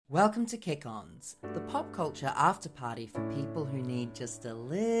Welcome to Kick-Ons, the pop culture after party for people who need just a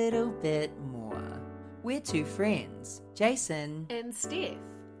little bit more. We're two friends, Jason and Steph,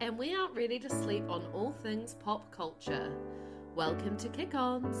 and we aren't ready to sleep on all things pop culture. Welcome to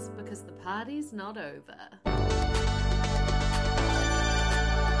Kick-Ons, because the party's not over.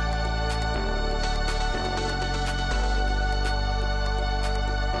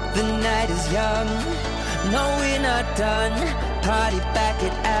 The night is young, no we're not done. Party back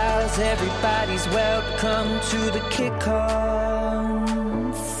at ours, everybody's welcome to the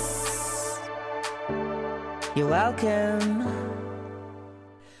Kick-Ons. You're welcome.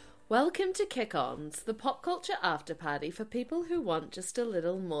 Welcome to Kick-Ons, the pop culture after party for people who want just a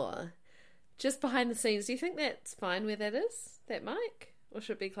little more. Just behind the scenes, do you think that's fine where that is? That mic? Or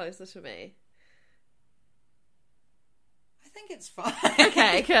should it be closer to me? I think it's fine.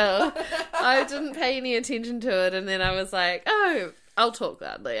 Okay, cool. I didn't pay any attention to it, and then I was like, oh, I'll talk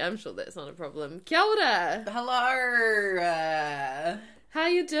loudly. I'm sure that's not a problem. Kia ora! Hello! How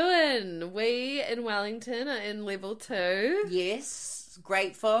you doing? We in Wellington are in level 2. Yes,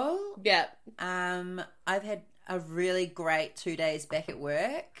 grateful. Yep. I've had a really great 2 days back at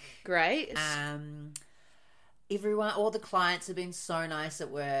work. Great. Everyone, all the clients have been so nice at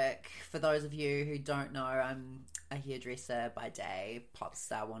work. For those of you who don't know, I'm a hairdresser by day, pop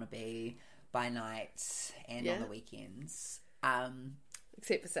star wannabe by night, and on the weekends.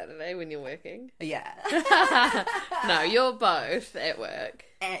 Except for Saturday when you're working. Yeah. No, you're both at work.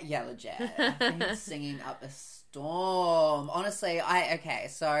 Yeah, legit. I've been singing up a storm. Honestly,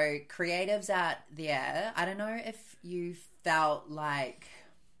 so creatives out there, I don't know if you felt like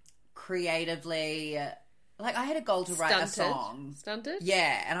creatively... Like, I had a goal to write a song. Stunted?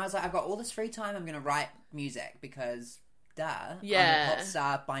 Yeah, and I was like, I've got all this free time, I'm going to write music because, yeah. I'm a pop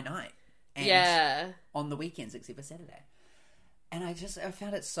star by night. And on the weekends, except for Saturday. And I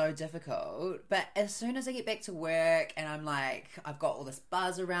found it so difficult. But as soon as I get back to work and I'm like, I've got all this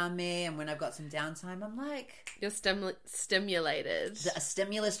buzz around me, and when I've got some downtime, I'm like... You're stimulated. The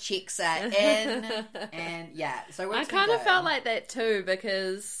stimulus checks are in. And yeah, so I kind of felt like that too,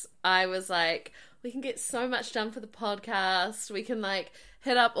 because I was like... We can get so much done for the podcast. We can, like,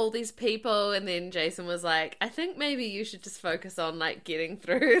 hit up all these people. And then Jason was like, I think maybe you should just focus on, like, getting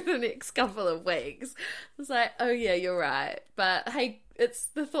through the next couple of weeks. I was like, oh, yeah, you're right. But, hey, it's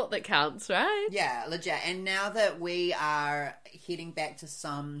the thought that counts, right? Yeah, legit. And now that we are heading back to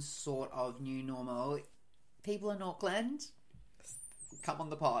some sort of new normal, people in Auckland... come on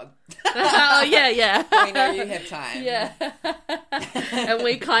the pod. Oh, yeah. We know you have time. Yeah. And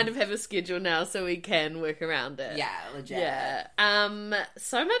we kind of have a schedule now, so we can work around it. Yeah, legit. Yeah.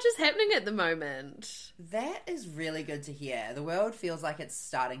 So much is happening at the moment. That is really good to hear. The world feels like it's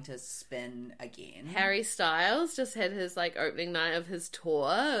starting to spin again. Harry Styles just had his, like, opening night of his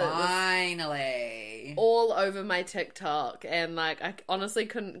tour. Finally. All over my TikTok, and, like, I honestly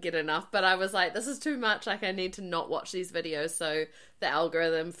couldn't get enough, but I was like, this is too much. Like, I need to not watch these videos, so the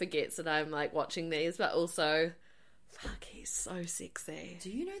algorithm forgets that I'm, like, watching these, but also, fuck, he's so sexy.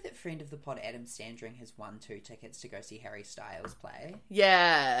 Do you know that friend of the pod, Adam Standring, has won 2 tickets to go see Harry Styles play?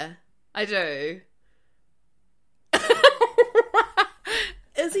 Yeah, I do.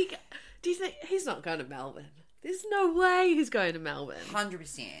 Is he... Do you think... He's not going to Melbourne. There's no way he's going to Melbourne.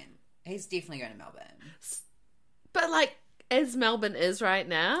 100%. He's definitely going to Melbourne. But, like, as Melbourne is right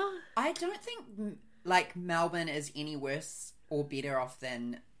now... I don't think, like, Melbourne is any worse or better off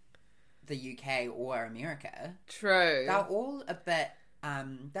than the UK or America. True. They're all a bit,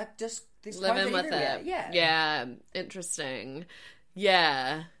 they're just... living with it. Yeah, interesting.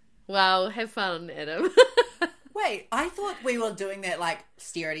 Yeah. Well, have fun, Adam. Wait, I thought we were doing that, like,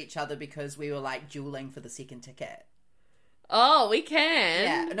 stare at each other because we were, like, dueling for the second ticket. Oh, we can.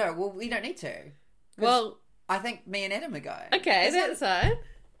 Yeah, no, well, we don't need to. Well... I think me and Adam are going. Okay, that's fine.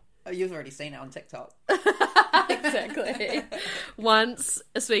 Oh, you've already seen it on TikTok. Exactly. Once,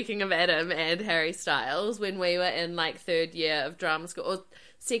 speaking of Adam and Harry Styles, when we were in, like, 3rd year of drama school, or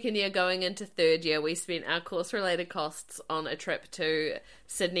 2nd year going into 3rd year, we spent our course-related costs on a trip to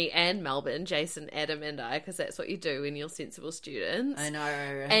Sydney and Melbourne, Jason, Adam and I, because that's what you do when you're sensible students. I know.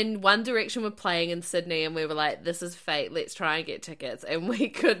 And One Direction were playing in Sydney, and we were like, this is fate, let's try and get tickets. And we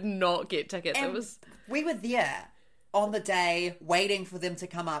could not get tickets. And we were there on the day waiting for them to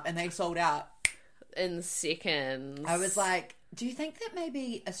come up, and they sold out. In seconds. I was like, do you think that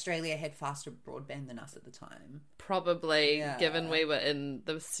maybe Australia had faster broadband than us at the time? Probably, given we were in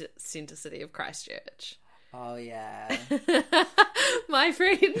the centre city of Christchurch. Oh, yeah. My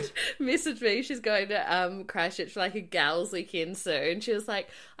friend messaged me. She's going to Christchurch for like a gals weekend soon. She was like,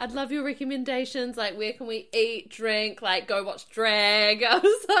 I'd love your recommendations. Like, where can we eat, drink, like, go watch drag? I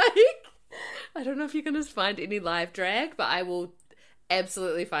was like, I don't know if you're going to find any live drag, but I will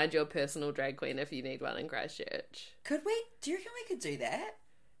absolutely find your personal drag queen if you need one in Christchurch. Could we? Do you reckon we could do that?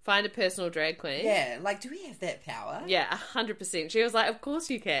 Find a personal drag queen? Yeah, like, do we have that power? Yeah, 100%. She was like, of course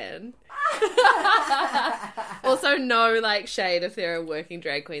you can. Also, no, like, shade if there are working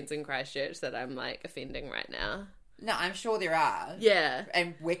drag queens in Christchurch that I'm, like, offending right now. No, I'm sure there are. Yeah.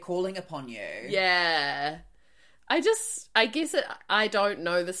 And we're calling upon you. Yeah. I guess I don't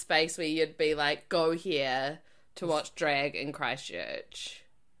know the space where you'd be like, go here to watch drag in Christchurch.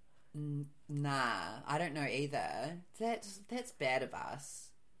 Nah, I don't know either. That's bad of us.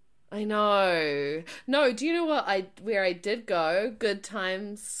 I know. No, do you know where I did go? Good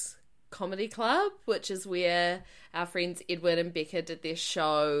Times Comedy Club, which is where our friends Edward and Becca did their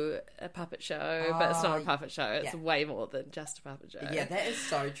show, a puppet show, but it's not a puppet show. It's way more than just a puppet show. Yeah, that is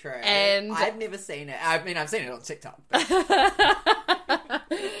so true. And I've never seen it. I mean, I've seen it on TikTok.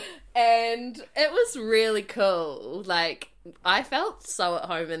 And it was really cool. Like, I felt so at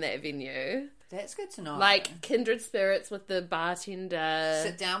home in that venue. That's good to know. Like, kindred spirits with the bartender.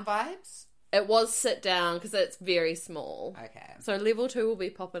 Sit down vibes? It was sit down because it's very small. Okay. So level 2 will be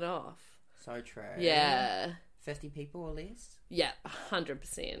popping off. So true. Yeah. 50 people or less? Yeah,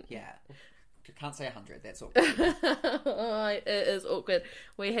 100%. Yeah. You can't say 100, that's awkward. Oh, it is awkward.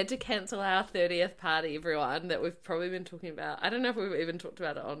 We had to cancel our 30th party, everyone, that we've probably been talking about. I don't know if we've even talked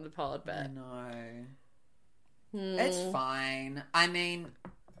about it on the pod, but... I know. It's fine. I mean,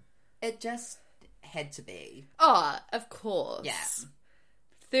 it just had to be. Oh, of course. Yeah.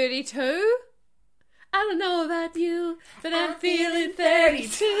 32? I don't know about you, but I'm feeling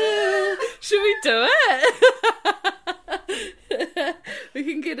 32. Should we do it? We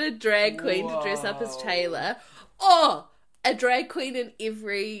can get a drag queen to dress up as Taylor. Oh, a drag queen in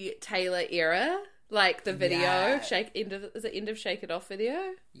every Taylor era. Like the video, Yeah. is it end of Shake It Off video?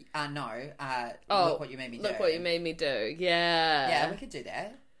 No. Oh, Look What You Made Me Do. Look What You Made Me Do. Yeah. Yeah, we could do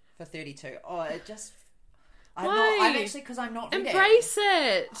that for 32. Oh, it just... Why? I'm actually, because I'm not ready. Embrace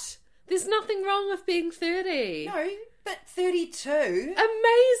it. There's nothing wrong with being 30. No, but 32?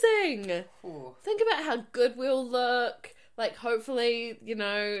 Amazing. Ooh. Think about how good we'll look. Like, hopefully, you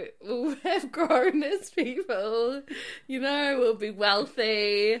know, we'll have grown as people. You know, we'll be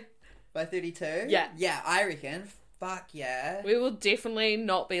wealthy. By 32? Yeah. Yeah, I reckon. Fuck yeah. We will definitely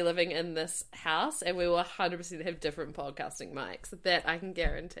not be living in this house, and we will 100% have different podcasting mics. That I can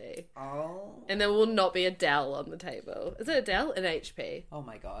guarantee. Oh. And there will not be a Dell on the table. Is it a Dell? An HP? Oh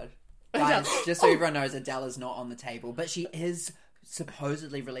my god. Guys, just so everyone knows, Adele is not on the table, but she is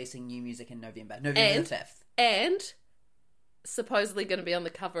supposedly releasing new music in November. November the 5th. And supposedly going to be on the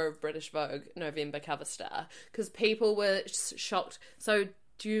cover of British Vogue November cover star, because people were shocked. So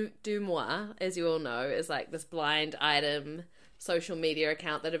Dumois, as you all know, is like this blind item social media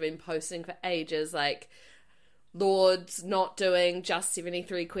account that have been posting for ages, like, Lord's not doing just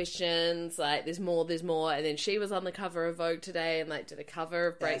 73 questions, like, there's more, and then she was on the cover of Vogue today and, like, did a cover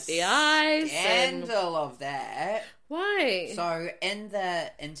of Break the Ice. Scandal of that. Why? So, in the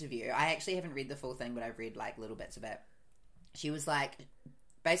interview, I actually haven't read the full thing, but I've read, like, little bits of it. She was, like,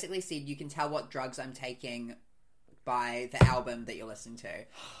 basically said, you can tell what drugs I'm taking by the album that you're listening to.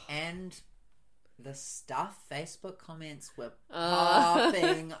 And the stuff Facebook comments were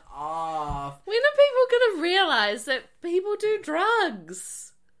popping off. When are people going to realise that people do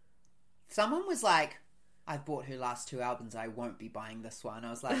drugs? Someone was like, I've bought her last 2 albums, I won't be buying this one. I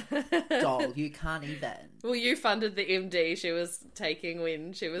was like, doll, you can't even. Well, you funded the MD she was taking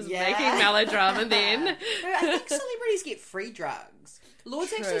when she was making Melodrama then. I think celebrities get free drugs.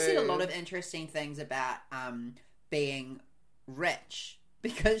 Lord's actually said a lot of interesting things about being rich,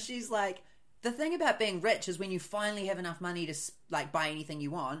 because she's like, the thing about being rich is when you finally have enough money to, like, buy anything you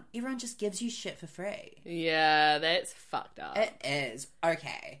want, everyone just gives you shit for free. Yeah, that's fucked up. It is.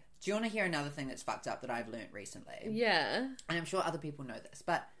 Okay. Do you want to hear another thing that's fucked up that I've learnt recently? Yeah. And I'm sure other people know this,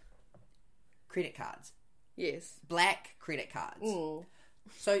 but credit cards. Yes. Black credit cards. Ooh.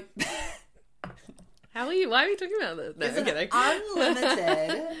 So... Why are you talking about this? No, There's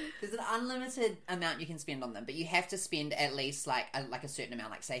an unlimited amount you can spend on them, but you have to spend at least like a certain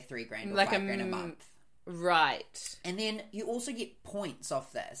amount, like say $3,000 or like $5,000 a month. Right. And then you also get points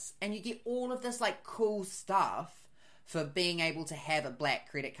off this, and you get all of this like cool stuff for being able to have a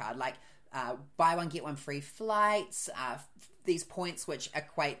black credit card, like buy one get one free flights, these points which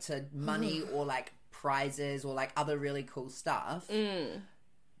equate to money or like prizes or like other really cool stuff.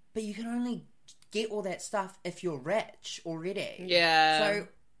 But you can only get all that stuff if you're rich already. Yeah. So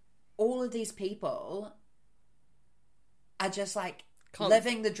all of these people are just like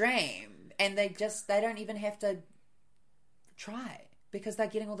living the dream, and they don't even have to try because they're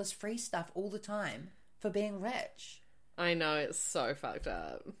getting all this free stuff all the time for being rich. I know, it's so fucked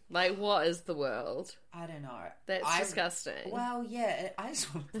up. Like, what is the world? I don't know. That's disgusting. Well, yeah, I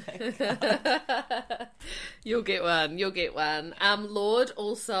sort of think. You'll get one. Lorde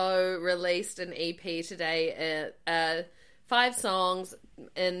also released an EP today, 5 songs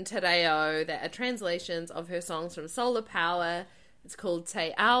in Te Reo that are translations of her songs from Solar Power. It's called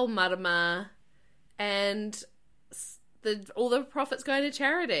Te Ao Marama, and all the profits going to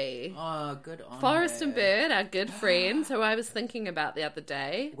charity. Oh, good on Forrest her. and Bird, our good friends, who I was thinking about the other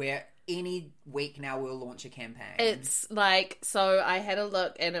day. Where any week now we'll launch a campaign. It's like, so I had a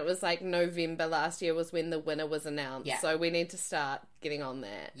look, and it was like November last year was when the winner was announced. Yeah. So we need to start getting on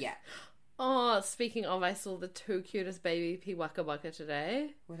that. Yeah. Oh, speaking of, I saw the 2 cutest baby Waka Waka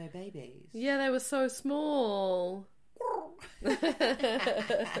today. Were they babies? Yeah, they were so small. And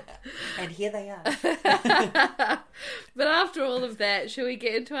here they are. But after all of that, shall we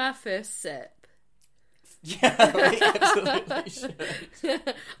get into our first sip? Yeah, we absolutely should.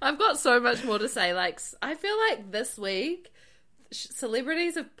 I've got so much more to say. Like, I feel like this week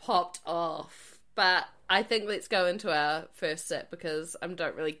celebrities have popped off, but I think let's go into our first sip because I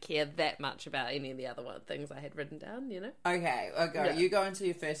don't really care that much about any of the other things I had written down, you know? Okay, Yeah. You go into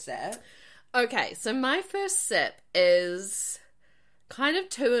your first sip. Okay, so my first sip is kind of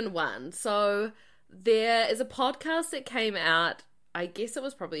 2 in 1. So there is a podcast that came out, I guess it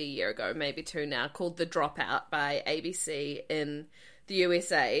was probably a year ago, maybe 2 now, called The Dropout by ABC in the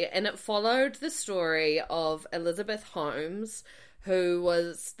USA. And it followed the story of Elizabeth Holmes, who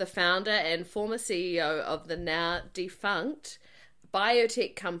was the founder and former CEO of the now defunct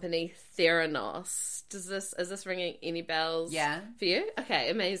biotech company Theranos. Is this ringing any bells? Yeah. For you? Okay,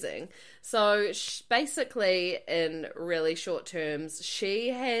 amazing. So basically, in really short terms, she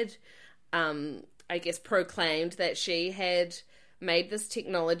had, I guess, proclaimed that she had made this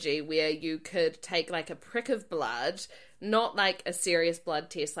technology where you could take like a prick of blood, not like a serious blood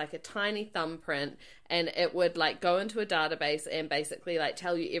test, like a tiny thumbprint, and it would like go into a database and basically like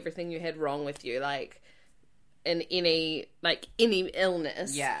tell you everything you had wrong with you, like in any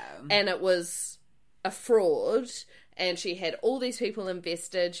illness. Yeah. And it was a fraud, and she had all these people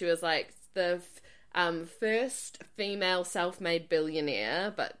invested. She was like the first female self-made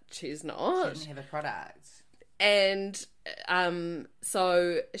billionaire, but she's not. She didn't have a product. And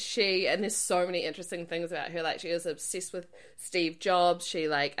so she, and there's so many interesting things about her, like she was obsessed with Steve Jobs. She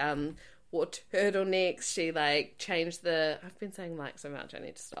like wore turtlenecks. She like changed I've been saying like so much, I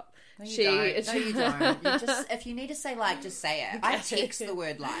need to stop. No, you don't. No, you don't. You just, if you need to say like, just say it. I text the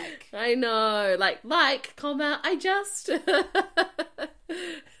word like. I know, like, comma, I just.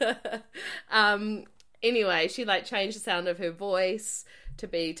 Anyway, she like changed the sound of her voice to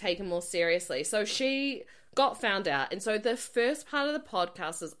be taken more seriously. So she got found out, and so the first part of the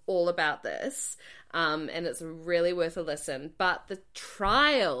podcast is all about this, and it's really worth a listen. But the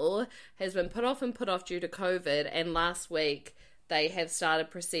trial has been put off due to COVID, and last week they have started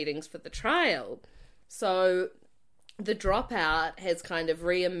proceedings for the trial. So The Dropout has kind of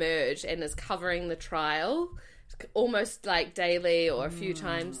re-emerged and is covering the trial almost like daily or a few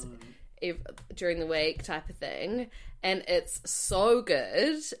times during the week type of thing. And it's so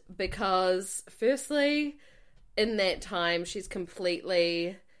good because firstly, in that time, she's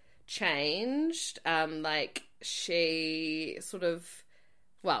completely changed. Like she sort of,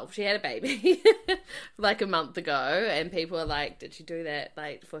 well, she had a baby like a month ago, and people are like, did she do that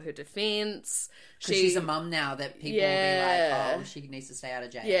like for her defense? Because she's a mum now that people will be like, oh, she needs to stay out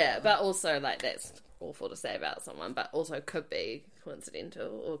of jail. Yeah, but also like that's awful to say about someone, but also could be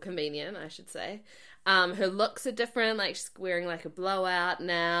coincidental or convenient, I should say. Her looks are different, like she's wearing like a blowout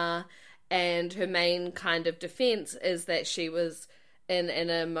now, and her main kind of defense is that she was in an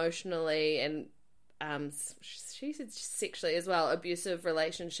emotionally and she said sexually as well abusive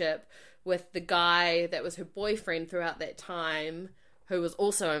relationship with the guy that was her boyfriend throughout that time, who was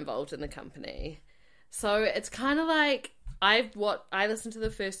also involved in the company. So it's kind of like I listened to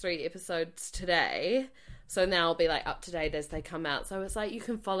the first 3 episodes today, so now I'll be like up to date as they come out. So it's like you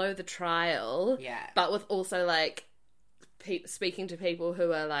can follow the trial, but with also like speaking to people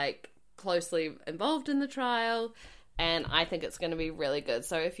who are like closely involved in the trial, and I think it's going to be really good.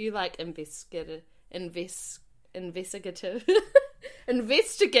 So if you like investigative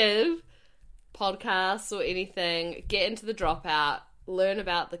podcasts or anything, get into The Dropout, learn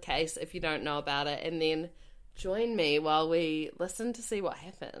about the case if you don't know about it, and then join me while we listen to see what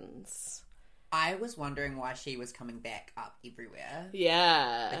happens. I was wondering why she was coming back up everywhere.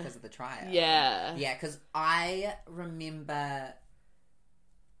 Yeah. Because of the trial. Yeah. Yeah, because I remember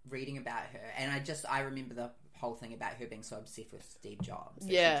reading about her, and I remember the whole thing about her being so obsessed with Steve Jobs.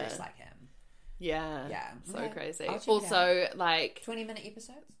 That Yeah. she dressed like him. Yeah. Yeah. So crazy. I'll check Also, like... 20-minute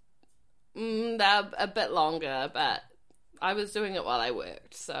episodes? They're a bit longer, but I was doing it while I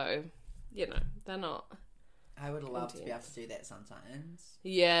worked, so, you know, they're not... I would love to be able to do that sometimes.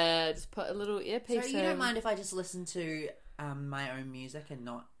 Yeah, just put a little earpiece in. So you don't mind if I just listen to my own music and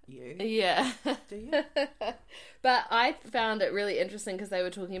not you? Yeah. Do you? But I found it really interesting because they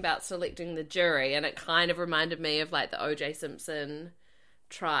were talking about selecting the jury, and it kind of reminded me of, like, the O.J. Simpson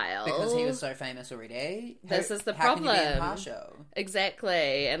trial. Because he was so famous already. This is the how problem. Can you be impartial?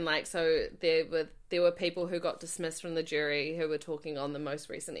 Exactly. And, like, so there were people who got dismissed from the jury who were talking on the most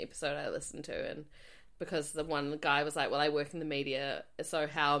recent episode I listened to, and because the one guy was like, well, I work in the media, so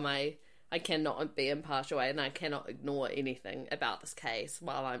how am I cannot be impartial and I cannot ignore anything about this case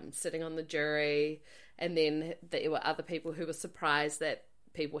while I'm sitting on the jury. And then there were other people who were surprised that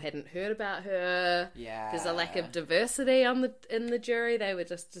people hadn't heard about her. Yeah. There's a lack of diversity in the jury. They were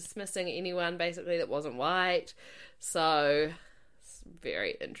just dismissing anyone basically that wasn't white. So it's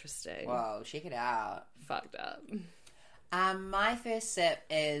very interesting. Whoa, check it out. Fucked up. My first sip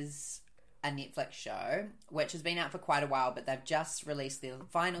is a Netflix show, which has been out for quite a while, but they've just released their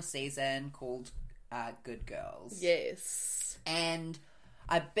final season called Good Girls. Yes. And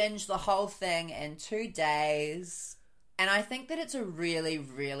I binged the whole thing in 2 days, and I think that it's a really,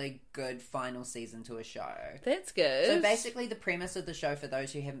 really good final season to a show. That's good. So basically the premise of the show, for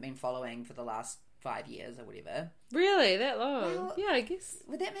those who haven't been following for the last 5 years or whatever. Really? That long? Well, yeah, I guess.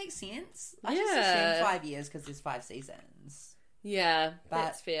 Would that make sense? I Yeah. just assumed 5 years because there's 5 seasons. Yeah, But-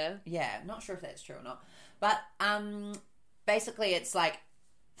 that's fair. Yeah, not sure if that's true or not. But basically it's like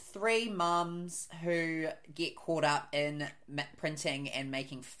 3 mums who get caught up in printing and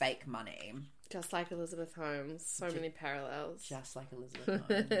making fake money. Just like Elizabeth Holmes. So many parallels. Just like Elizabeth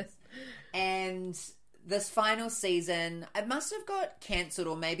Holmes. And this final season, it must have got cancelled,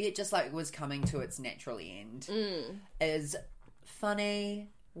 or maybe it just like was coming to its natural end. Is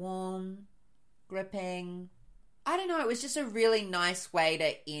funny, warm, gripping. I don't know, it was just a really nice way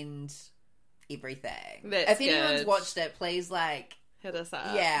to end everything. That's if anyone's good. watched it, please Hit us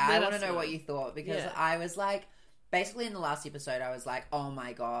up. yeah, I Let want to us know what you thought, because Yeah. I was like, basically in the last episode, I was like, oh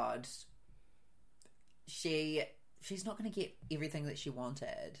my god, she's not going to get everything that she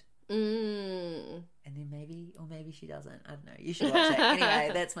wanted. And then maybe she doesn't. I don't know. You should watch it. Anyway,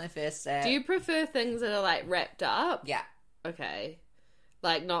 that's my first Do you prefer things that are like wrapped up? Yeah. Okay.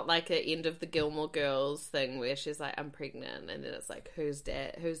 Like, not like an end of the Gilmore Girls thing where she's like, I'm pregnant, and then it's like, who's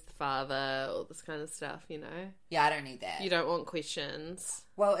dad, who's the father, all this kind of stuff, you know? Yeah, I don't need that. You don't want questions.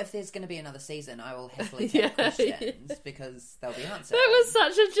 Well, if there's going to be another season, I will happily take questions because they'll be answered. That was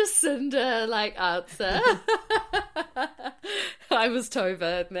such a Jacinda, like, answer. I was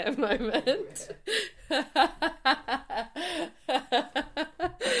Tova in that moment.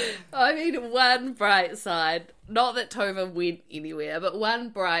 I mean, one bright side, not that Tova went anywhere, but one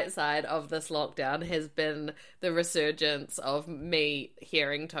bright side of this lockdown has been the resurgence of me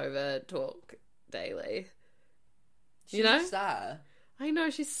hearing Tova talk daily. She's a star. I know,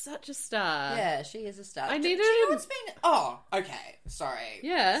 she's such a star. Yeah, she is a star. I Do needed you know him- what's been... Oh, okay. Sorry.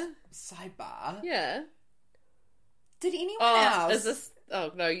 Yeah. Sidebar. Yeah. Did anyone else... Is this...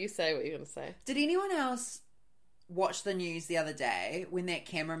 Oh, no, you say what you're going to say. Did anyone else watch the news the other day when that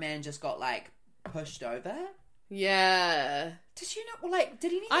cameraman just got, like, pushed over? Yeah. Did you know... Like,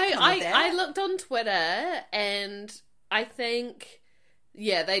 did anything come of that? I looked on Twitter, and I think...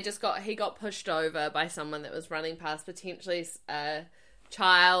 Yeah, he got pushed over by someone that was running past, potentially a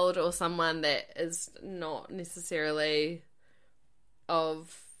child or someone that is not necessarily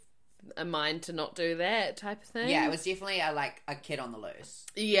of a mind to not do that type of thing. Yeah, it was definitely a kid on the loose.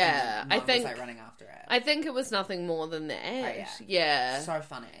 Yeah, And the mum was, like, running after it. I think it was nothing more than that. Oh, yeah. Yeah. So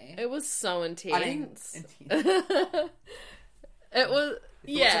funny. It was so intense. I mean, it was,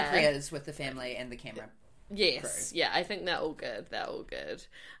 yeah. Thoughts and prayers with the family and the camera. Yes, yeah, I think they're all good. They're all good.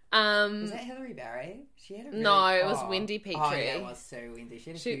 Was that Hillary Barry? She had a really... No, it was Wendy Petrie. Oh, yeah, it was too, Wendy. She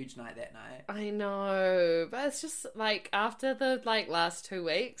had a huge night that night. I know, but it's just, like, after the, like, last 2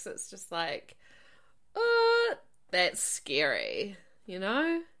 weeks, it's just like, that's scary, you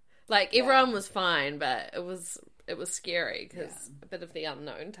know? Like, everyone was fine, but it was scary, because a bit of the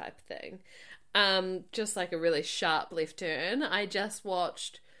unknown type of thing. Just like a really sharp left turn, I just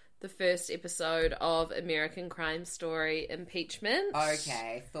watched the first episode of American Crime Story Impeachment.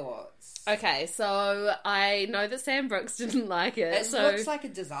 Okay, thoughts. Okay, so I know that Sam Brooks didn't like it. It looks like a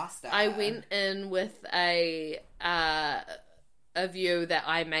disaster. I went in with a view that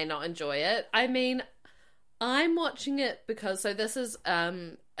I may not enjoy it. I mean, I'm watching it because... So this is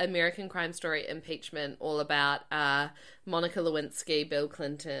American Crime Story Impeachment, all about Monica Lewinsky, Bill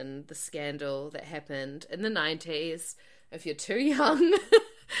Clinton, the scandal that happened in the 90s. If you're too young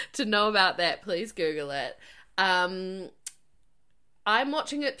to know about that, please Google it. I'm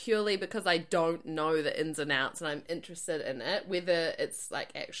watching it purely because I don't know the ins and outs and I'm interested in it. Whether it's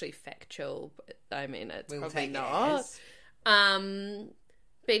like actually factual, I mean, it's probably not. Beanie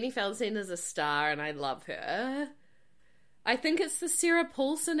Feldstein is a star and I love her. I think it's the Sarah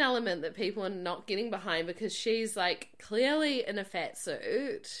Paulson element that people are not getting behind because she's like clearly in a fat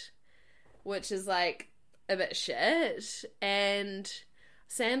suit, which is like a bit shit. And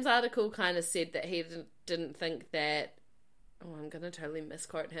Sam's article kind of said that he didn't think that, I'm going to totally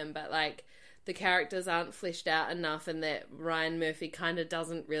misquote him, but like the characters aren't fleshed out enough and that Ryan Murphy kind of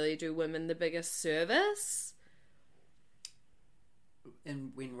doesn't really do women the biggest service.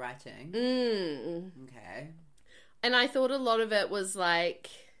 When writing? Okay. And I thought a lot of it was like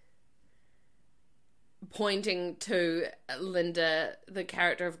pointing to Linda, the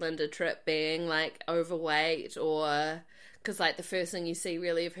character of Linda Tripp being like overweight, or because like the first thing you see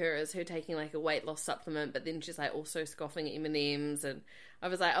really of her is her taking like a weight loss supplement, but then she's like also scoffing at M&Ms, and I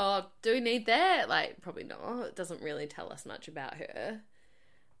was like, oh, do we need that? Like probably not. It doesn't really tell us much about her.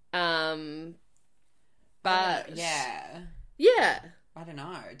 But yeah, I don't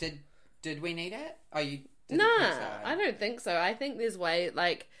know. Did we need it? Oh, you. Nah, I don't think so. I think there's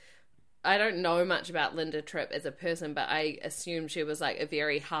I don't know much about Linda Tripp as a person, but I assume she was like a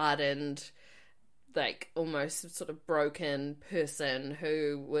very hardened, like almost sort of broken person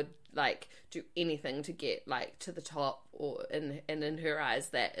who would like do anything to get like to the top, or in her eyes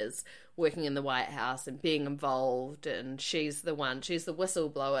that is working in the White House and being involved, and she's the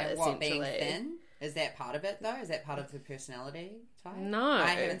whistleblower and essentially. Being thin? Is that part of it, though? Is that part of the personality type? No. I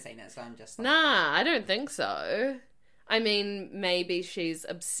haven't seen it, so I'm just like... Nah, I don't think so. I mean, maybe she's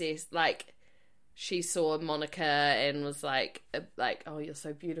obsessed, like, she saw Monica and was like, oh, you're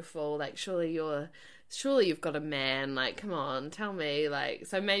so beautiful, like, surely you've got a man, like, come on, tell me, like,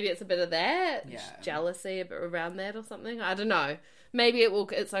 so maybe it's a bit of that, jealousy a bit around that or something, I don't know. Maybe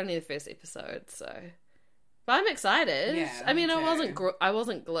it's only the first episode, so... But I'm excited. Yeah, I mean, I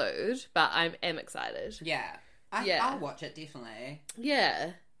wasn't glued, but I am excited. Yeah. I'll watch it, definitely.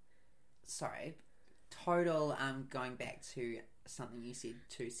 Yeah. Sorry. Total, going back to something you said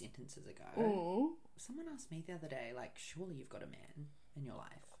 2 sentences ago. Ooh. Someone asked me the other day, like, surely you've got a man in your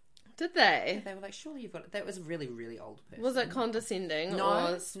life. Did they? Yeah, they were like, surely you've got... That was a really, really old person. Was it condescending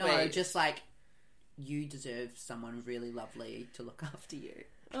or sweet? No, just like, you deserve someone really lovely to look after you.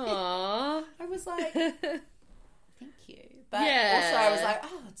 Aww. I was like, thank you. But also I was like,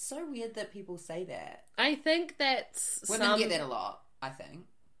 oh, it's so weird that people say that. I think that's... Women get that a lot, I think.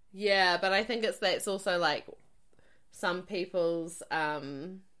 Yeah, but I think that's also like some people's...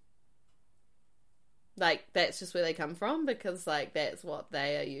 like, that's just where they come from because, like, that's what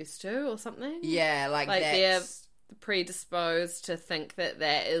they are used to or something. Yeah, like they're predisposed to think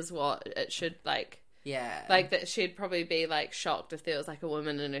that is what it should, like... Yeah. Like, that she'd probably be, like, shocked if there was, like, a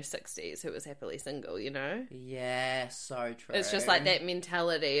woman in her 60s who was happily single, you know? Yeah, so true. It's just, like, that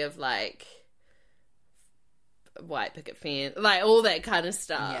mentality of, like, white picket fence, like, all that kind of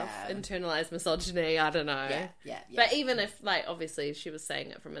stuff. Yeah. Internalized misogyny, I don't know. Yeah. But even if, like, obviously she was saying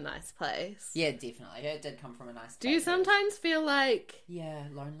it from a nice place. Yeah, definitely. It did come from a nice place. Do you sometimes feel like... Yeah,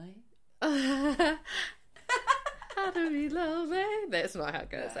 lonely? How do we love me? That's not how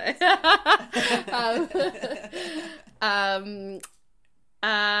I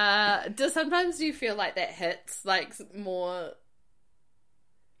say. Does sometimes you feel like that hits like more?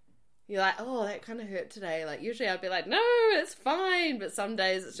 You're like, oh, that kind of hurt today. Like usually I'd be like, no, it's fine. But some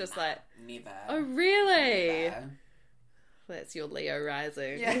days it's just like, never. Oh, really? Never. That's your Leo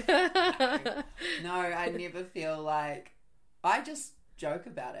rising. Yeah. No, I never feel like. I just joke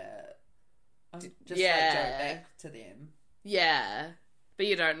about it. I'm just like joke back to them. Yeah. But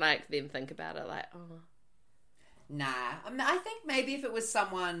you don't like them think about it like, oh. Nah. I mean, I think maybe if it was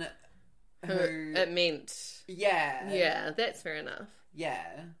someone who... It meant... Yeah. Yeah, that's fair enough. Yeah.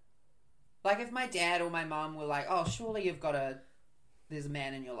 Like if my dad or my mum were like, oh, surely there's a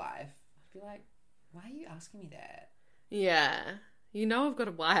man in your life. I'd be like, why are you asking me that? Yeah. You know I've got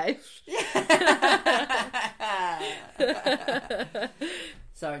a wife.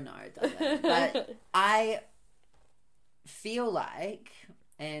 So no, it doesn't. But I feel like,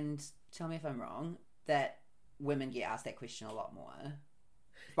 and tell me if I'm wrong, that women get asked that question a lot more.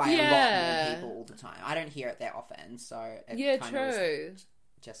 By a lot more people all the time. I don't hear it that often, so it kind of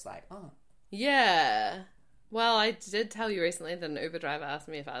just like, oh. Yeah. Well, I did tell you recently that an Uber driver asked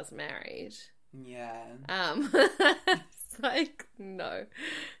me if I was married. Yeah. It's like, no.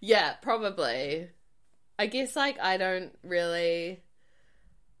 Yeah, probably. I guess, like, I don't really...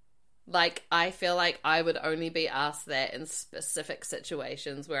 Like, I feel like I would only be asked that in specific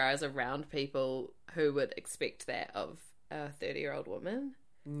situations where I was around people who would expect that of a 30-year-old woman.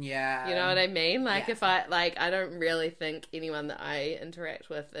 Yeah. You know what I mean? Like, if I don't really think anyone that I interact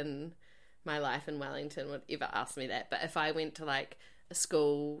with in my life in Wellington would ever ask me that. But if I went to, like, a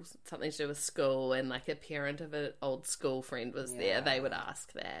school, something to do with school, and, like, a parent of an old school friend was there, they would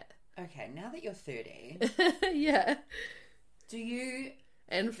ask that. Okay, now that you're 30... Yeah. Do you...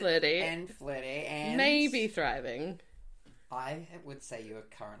 And flirty. And... Maybe thriving. I would say you are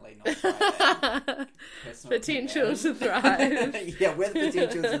currently not thriving. Potential to thrive. Yeah, with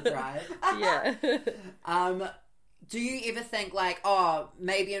potential to thrive. Yeah. Do you ever think, like, oh,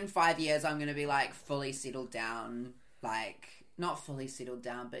 maybe in 5 years I'm going to be, like, fully settled down? Like, not fully settled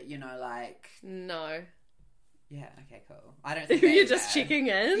down, but, you know, like... No. Yeah, okay, cool. I don't think You're just checking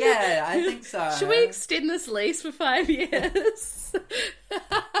in? Yeah, I think so. Should we extend this lease for 5 years?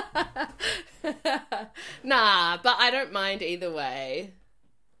 Nah, but I don't mind either way.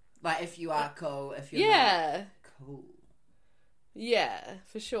 Like, if you are cool, if you're not cool. Yeah,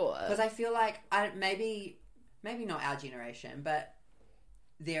 for sure. Because I feel like, maybe not our generation, but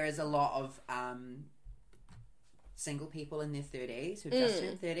there is a lot of single people in their 30s who've just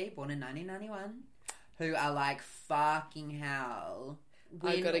turned 30, born in 1991, who are like, fucking hell.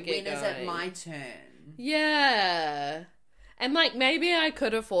 When is it my turn? Yeah. And, like, maybe I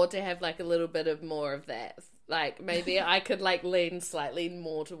could afford to have, like, a little bit of more of that. Like, maybe I could, like, lean slightly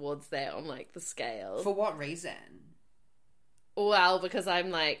more towards that on, like, the scale. For what reason? Well, because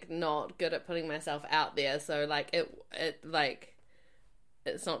I'm, like, not good at putting myself out there. So, like,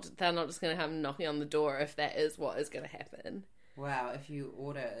 it's not, they're not just going to have knocking on the door if that is what is going to happen. Wow, if you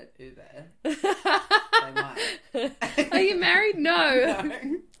order Uber, they might. Are you married? No.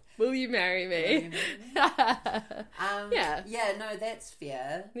 No. Will you marry me? Yeah. Yeah, no, that's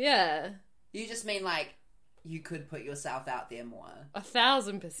fair. Yeah. You just mean, like, you could put yourself out there more.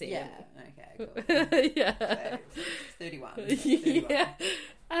 1,000%. Yeah. Okay, cool. Yeah. So, 31. Yeah.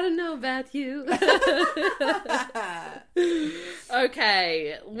 I don't know about you.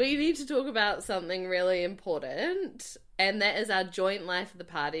 Okay, we need to talk about something really important, and that is our joint life of the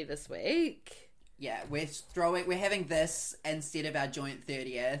party this week. Yeah, we're having this instead of our joint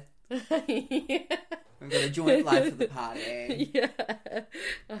 30th. Yeah. We've got a joint life of the party. Yeah,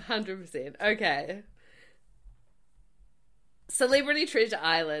 100%. Okay. Celebrity Treasure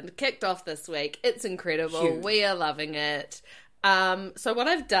Island kicked off this week. It's incredible. Huge. We are loving it. So what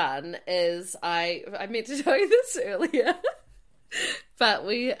I've done is I meant to tell you this earlier, but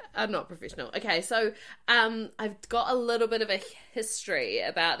we are not professional. Okay, so I've got a little bit of a history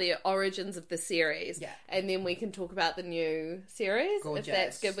about the origins of the series, and then we can talk about the new series. Gorgeous. If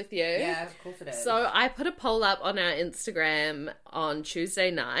that's good with you. Yeah, of course it is. So I put a poll up on our Instagram on Tuesday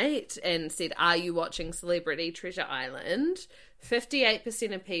night and said, "Are you watching Celebrity Treasure Island?"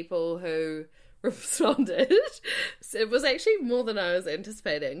 58% of people who responded, so it was actually more than I was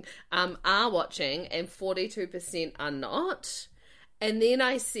anticipating, are watching, and 42% are not. And then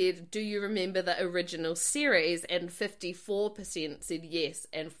I said, do you remember the original series? And 54% said yes,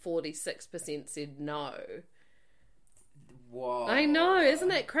 and 46% said no. Whoa. I know, isn't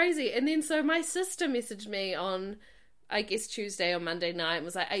that crazy? And then so my sister messaged me on, I guess, Tuesday or Monday night and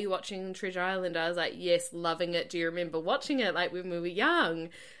was like, are you watching Treasure Island? I was like, yes, loving it. Do you remember watching it, like, when we were young?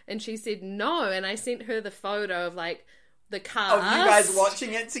 And she said no, and I sent her the photo of, like, the cast. Of you guys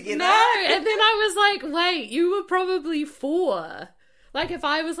watching it together? No, and then I was like, wait, you were probably 4. Like, if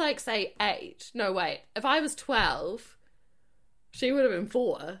I was, like, say, 8. No, wait. If I was 12, she would have been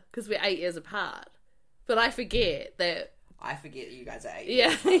 4, because we're 8 years apart. But I forget that... I forget you guys are 8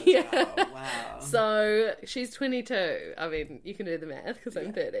 Yeah, years yeah. well. Wow. So, she's 22. I mean, you can do the math, because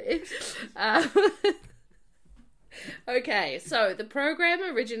I'm 30. Okay, so the program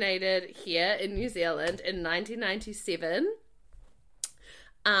originated here in New Zealand in 1997.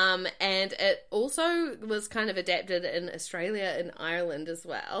 And it also was kind of adapted in Australia and Ireland as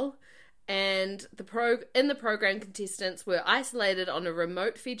well. And in the program, contestants were isolated on a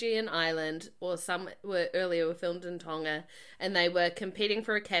remote Fijian island, or some were filmed in Tonga, and they were competing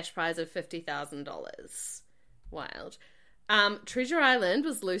for a cash prize of $50,000. Wild. Treasure Island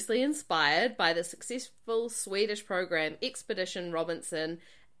was loosely inspired by the successful Swedish program Expedition Robinson,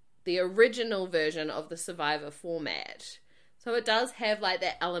 the original version of the Survivor format. So it does have like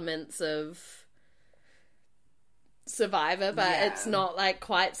the elements of Survivor, but it's not like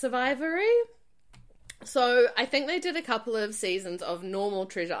quite Survivory. So I think they did a couple of seasons of normal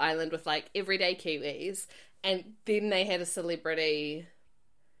Treasure Island with like everyday Kiwis, and then they had a celebrity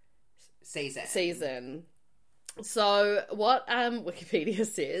season. So what Wikipedia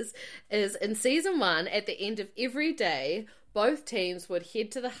says is in season 1, at the end of every day, both teams would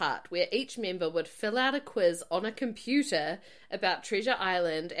head to the hut where each member would fill out a quiz on a computer about Treasure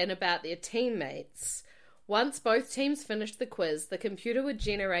Island and about their teammates. Once both teams finished the quiz, the computer would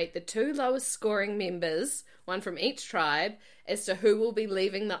generate the 2 lowest scoring members, one from each tribe, as to who will be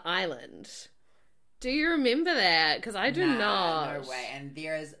leaving the island. Do you remember that? Because I do not. No way. And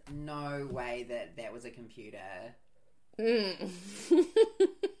there is no way that was a computer. Yeah,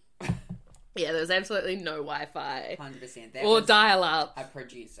 there was absolutely no Wi-Fi. 100%. Or dial-up. A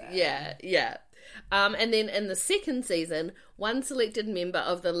producer. Yeah. And then in the second season, one selected member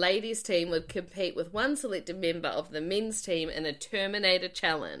of the ladies' team would compete with one selected member of the men's team in a Terminator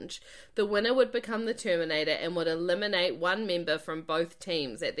challenge. The winner would become the Terminator and would eliminate one member from both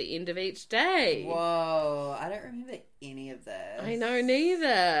teams at the end of each day. Whoa, I don't remember any of this. I know,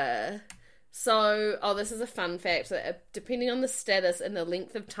 neither. So, this is a fun fact, that depending on the status and the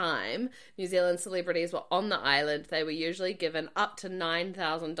length of time New Zealand celebrities were on the island, they were usually given up to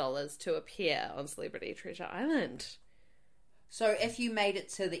 $9,000 to appear on Celebrity Treasure Island. So if you made it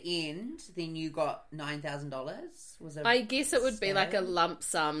to the end, then you got $9,000? I guess it would be like a lump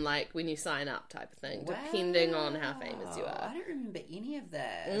sum, like when you sign up type of thing, depending on how famous you are. I don't remember any of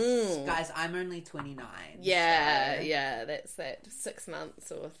this. Guys, I'm only 29. Yeah, that's that 6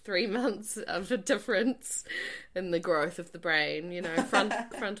 months or 3 months of a difference in the growth of the brain, you know,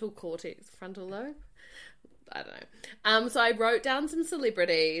 frontal cortex, frontal lobe. I don't know. So I wrote down some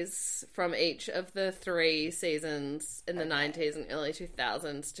celebrities from each of the 3 seasons in the 90s and early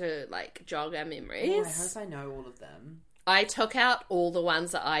 2000s to, like, jog our memories. Oh, I hope I know all of them. I took out all the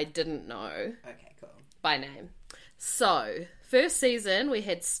ones that I didn't know. Okay, cool. By name. So, first season, we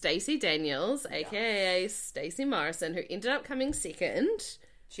had Stacey Daniels, aka Stacey Morrison, who ended up coming second.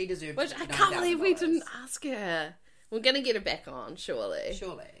 She deserved Which I can't believe we didn't ask her. We're going to get her back on, surely.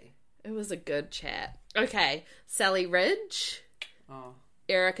 It was a good chat. Okay, Sally Ridge,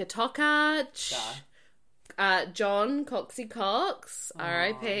 Erica Tokach, John Coxie Cox,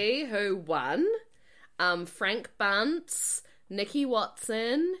 R.I.P., who won, Frank Bunce, Nikki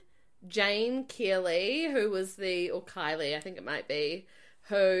Watson, Jane Keeley, who was or Kylie, I think it might be,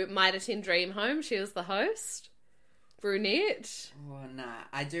 who might attend Dream Home. She was the host. Brunette. Oh, nah.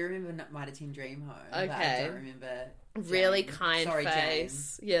 I do remember Might Attend Dream Home. Okay. But I don't remember Jane. Really kind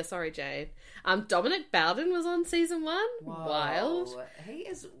face. Jane. Yeah, sorry, Jane. Dominic Bowden was on season 1. Whoa. Wild. He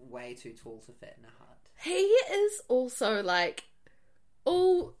is way too tall to fit in a hut. He is also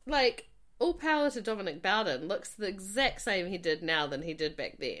all power to Dominic Bowden. Looks the exact same he did now than he did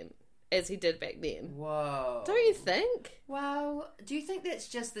back then. As he did back then. Whoa. Don't you think? Well, do you think that's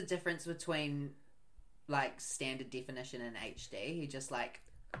just the difference between standard definition and HD? He just maybe.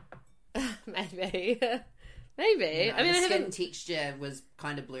 You know, I mean, the skin texture was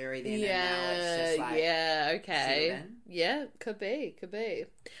kind of blurry then. Yeah, and now it's just okay. Yeah, could be.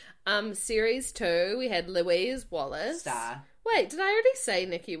 Series 2, we had Louise Wallace. Star. Wait, did I already say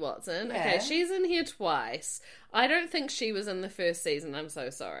Nikki Watson? Yeah. Okay, she's in here twice. I don't think she was in the first season. I'm so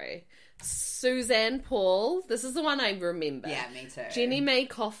sorry. Suzanne Paul. This is the one I remember. Yeah, me too. Jenny May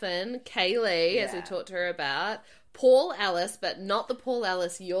Coffin. Kaylee, as we talked to her about. Paul Ellis, but not the Paul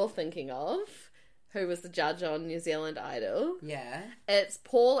Ellis you're thinking of, who was the judge on New Zealand Idol. Yeah. It's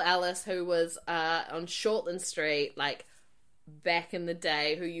Paul Ellis, who was on Shortland Street, back in the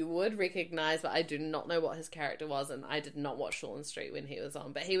day, who you would recognise, but I do not know what his character was, and I did not watch Shortland Street when he was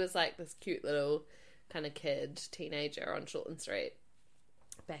on. But he was this cute little kind of teenager on Shortland Street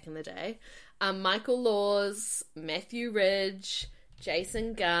back in the day. Michael Laws, Matthew Ridge,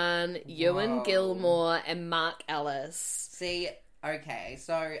 Jason Gunn, Ewan Gilmore, and Mark Ellis. See, okay,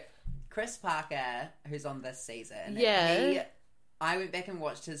 so Chris Parker, who's on this season, I went back and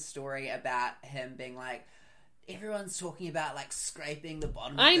watched his story about him being everyone's talking about scraping the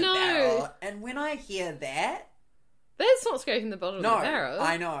bottom of the barrel. And when I hear that, that's not scraping the bottom of the barrel.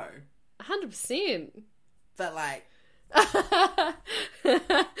 I know. 100%. But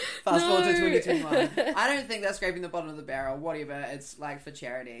fast forward to 2021. I don't think that's scraping the bottom of the barrel. Whatever, it's for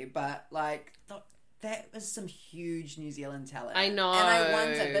charity. But that was some huge New Zealand talent. I know. And I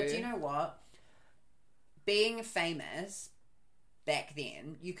wonder, but do you know what? Being famous back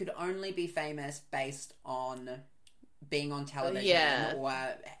then, you could only be famous based on being on television or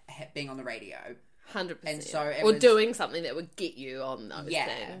being on the radio. 100%. And so doing something that would get you on those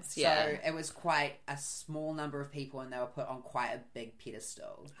things. Yeah. So it was quite a small number of people and they were put on quite a big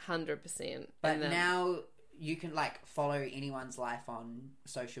pedestal. 100%. But now you can like follow anyone's life on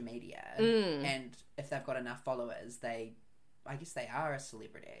social media and if they've got enough followers, I guess they are a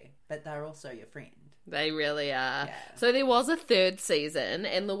celebrity, but they're also your friend. They really are. Yeah. So there was a third season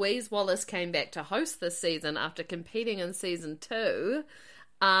and Louise Wallace came back to host this season after competing in season 2.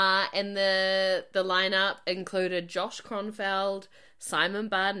 And the lineup included Josh Kronfeld, Simon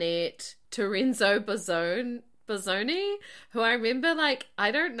Barnett, Terenzo Bozzoni, who I remember, like,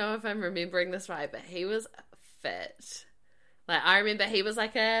 I don't know if I'm remembering this right, but he was fit. Like, I remember he was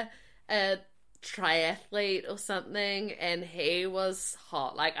like a triathlete or something, and he was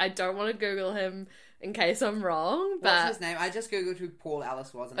hot. Like, I don't want to Google him in case I'm wrong, but... What's his name? I just Googled who Paul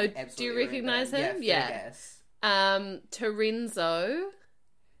Ellis was, and I absolutely do you recognise him? Yeah. Terenzo...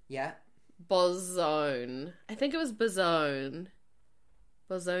 Yeah. Bozzone. I think it was Bozzone.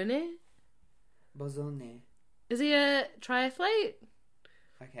 Bozzone? Bozzone. Is he a triathlete?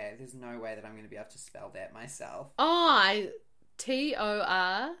 Okay, there's no way that I'm going to be able to spell that myself. Oh,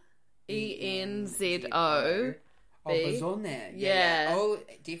 Torenzo. Oh, Bozzone. Yeah. Oh,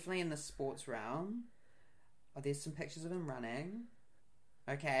 definitely in the sports realm. Oh, there's some pictures of him running.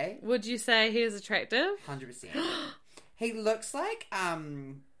 Okay. Would you say he is attractive? 100%. He looks like a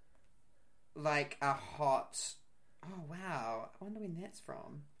hot... Oh, wow. I wonder when that's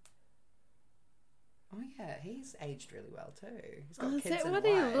from. Oh, yeah. He's aged really well, too. He's got kids is that and what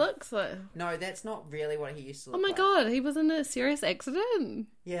a wife. he looks like? No, that's not really what he used to look like. Oh, my God. He was in a serious accident.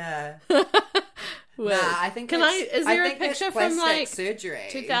 Yeah. Nah, I think is there a picture from, like, surgery.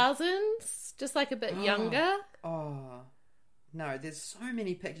 2000s? Just, like, a bit younger? Oh. No, there's so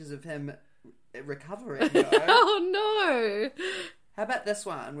many pictures of him recovering, though. Oh, no. How about this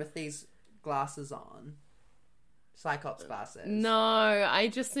one with these glasses on? Cyclops glasses. No, I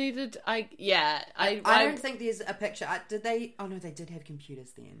just needed... I don't think there's a picture. Did they... Oh, no, they did have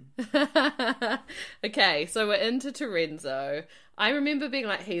computers then. Okay, so we're into Terenzo. I remember being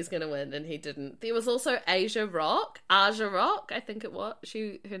like, he's going to win, and he didn't. There was also Aja Rock, I think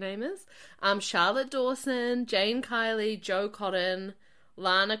her name is. Charlotte Dawson, Jane Kiley, Jo Cotton,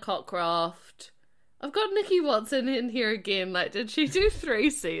 Lana Cockcroft... I've got Nikki Watson in here again. Like, did she do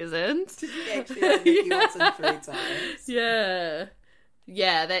 3 seasons? Did you actually have Nikki Watson 3 times? Yeah.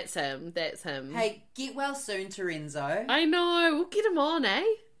 Yeah, that's him. Hey, get well soon, Terenzo. I know. We'll get him on, eh?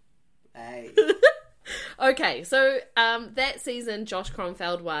 Hey. Okay, so that season, Josh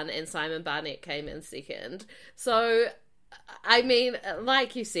Kronfeld won and Simon Barnett came in second. So, I mean,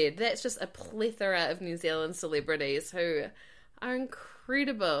 like you said, that's just a plethora of New Zealand celebrities who are incredible.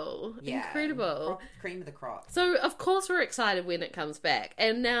 Incredible. Cream of the crop. So, of course, we're excited when it comes back.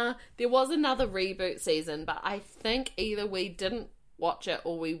 And now, there was another reboot season, but I think either we didn't watch it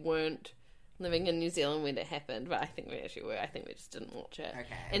or we weren't living in New Zealand when it happened. But I think we actually were. I think we just didn't watch it.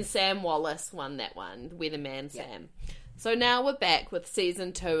 Okay. And Sam Wallace won that one, Weatherman Sam. So now we're back with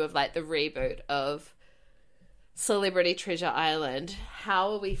season 2 of, like, the reboot of Celebrity Treasure Island.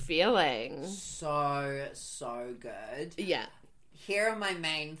 How are we feeling? So good. Yeah. Here are my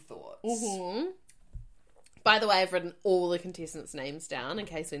main thoughts. Mm-hmm. By the way, I've written all the contestants' names down in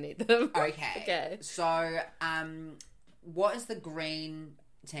case we need them. Okay. So, what is the green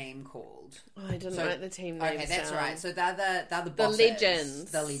team called? Oh, I didn't write the team names Okay, that's down. right. So they're the bosses.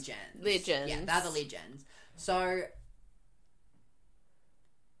 Legends. The legends. Legends. Yeah, they're the legends. So,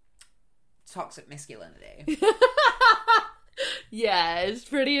 toxic masculinity. Yeah, it's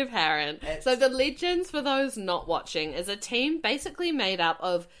pretty apparent. So the Legends, for those not watching, is a team basically made up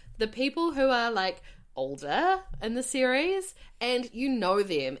of the people who are, like, older in the series, and you know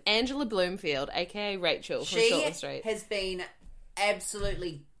them. Angela Bloomfield, aka Rachel from Short Street. She has been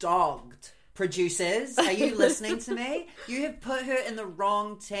absolutely dogged. Producers, are you listening to me? You have put her in the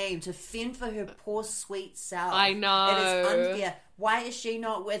wrong team to fend for her poor sweet self. I know. It is unfair. Why is she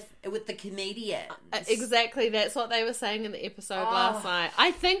not with the comedians? Exactly, that's what they were saying in the episode last night. I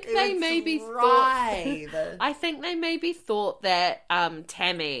think they maybe thought. I think they maybe thought that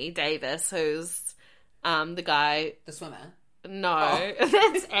Tammy Davis, who's the guy, the swimmer. No,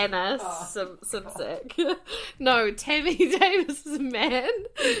 that's Anna Simsick. No, Tammy Davis is a man.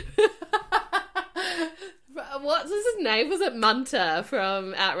 What's his name? Was it Munter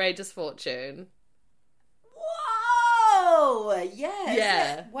from Outrageous Fortune? Whoa! Yes.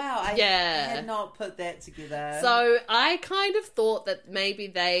 Yeah. Wow, I had not put that together. So I kind of thought that maybe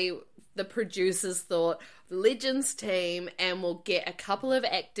the producers thought, the Legends team, and we'll get a couple of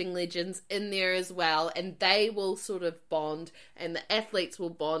acting legends in there as well, and they will sort of bond, and the athletes will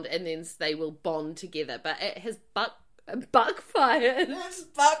bond, and then they will bond together. But it has Buck-fired. It's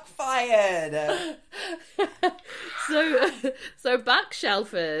Buck-fired. So Buck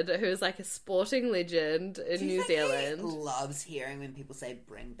Shelford, who's like a sporting legend in New Zealand, he loves hearing when people say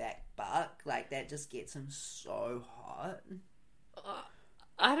 "bring back Buck." Like that just gets him so hot.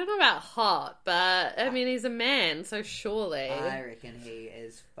 I don't know about hot, but I mean he's a man, so surely. I reckon he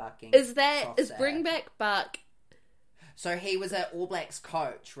is fucking. Is bring back Buck? So he was an All Blacks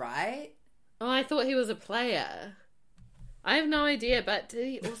coach, right? Oh, I thought he was a player. I have no idea, but did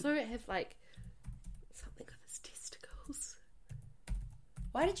he also have like something with his testicles?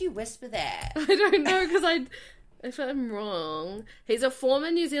 Why did you whisper that? I don't know, because if I'm wrong, he's a former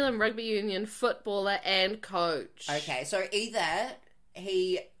New Zealand Rugby Union footballer and coach. Okay, so either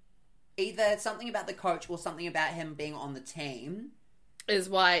something about the coach or something about him being on the team is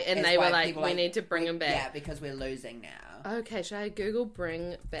why, and they were like, we need to bring him back. Yeah, because we're losing now. Okay, should I Google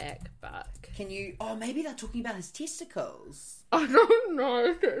bring back Buck? Can you? Oh, maybe they're talking about his testicles. I don't know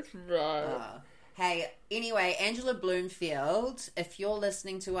if that's right. Hey, anyway, Angela Bloomfield, if you're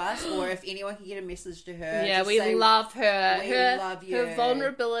listening to us, or if anyone can get a message to her. Yeah, we love her. We love you. Her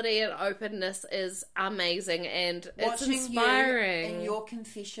vulnerability and openness is amazing, and it's inspiring. You in your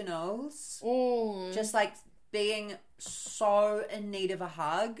confessionals, just like being so in need of a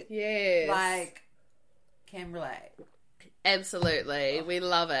hug. Yes. Like, can relate. Absolutely. We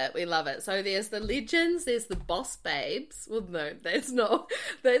love it. We love it. So there's the Legends, there's the Boss Babes. Well, no, that's not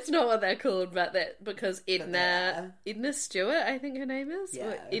what they're called, but that because Edna Stewart, I think her name is.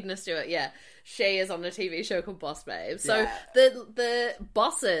 Yeah. Edna Stewart, yeah. She is on a TV show called Boss Babes. So the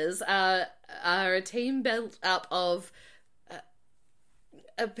bosses are a team built up of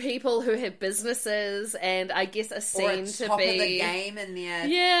people who have businesses and I guess are seen to top be of the game in their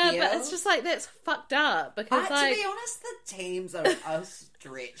field. But it's just like that's fucked up because to be honest, the teams are a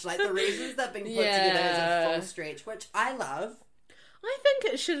stretch. Like the reasons they've been put together is a full stretch, which I love. I think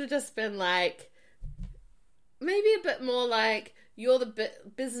it should have just been like maybe a bit more like you're the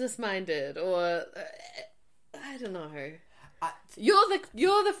business minded, or I don't know. You're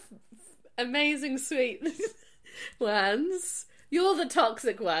the amazing sweet ones. You're the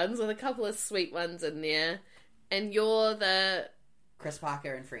toxic ones with a couple of sweet ones in there. And you're the... Chris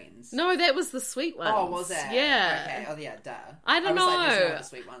Parker and Friends. No, that was the sweet ones. Oh, was it? Yeah. Okay. Oh, yeah, duh. I don't know. Like, the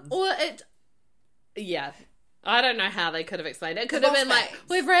sweet ones. Or it... Yeah. I don't know how they could have explained it. It could have been like,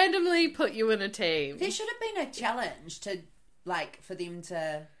 we've randomly put you in a team. There should have been a challenge to, like, for them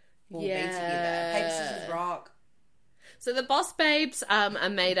to all be together. Paper, scissors, rock. So the Boss Babes are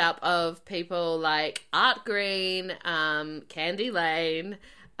made up of people like Art Green, Candy Lane,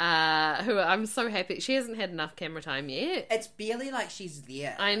 who I'm so happy. She hasn't had enough camera time yet. It's barely like she's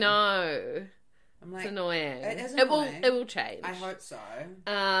there. I know. I'm like, it's annoying. It is annoying. It will change. I hope so.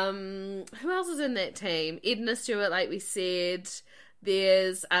 Who else is in that team? Edna Stewart, like we said.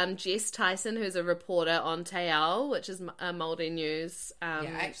 There's Jess Tyson, who's a reporter on Te Ao, which is a Māori news I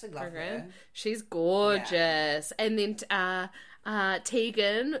actually love her. She's gorgeous. Yeah. And then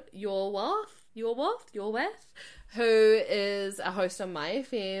Tegan Yorwath, who is a host on My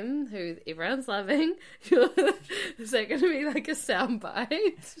FM, who everyone's loving. Is that going to be like a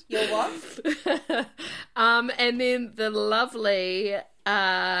soundbite? Yorwath? And then the lovely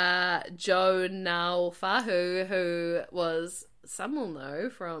Joe Naufahu, who was... some will know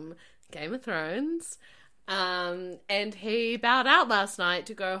from Game of Thrones. And he bowed out last night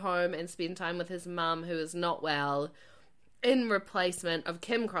to go home and spend time with his mum, who is not well, in replacement of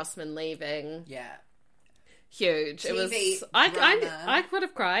Kim Crossman leaving. Yeah. Huge. It was. I could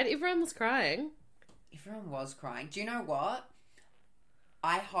have cried. Everyone was crying. Everyone was crying. Do you know what?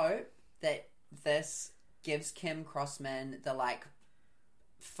 I hope that this gives Kim Crossman the, like,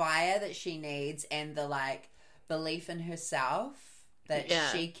 fire that she needs and the, like, belief in herself that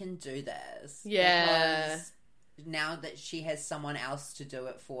she can do this. Yeah. Because now that she has someone else to do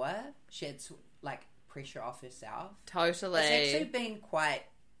it for, she had to, like, pressure off herself. Totally. It's actually been quite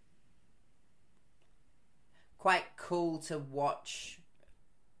cool to watch.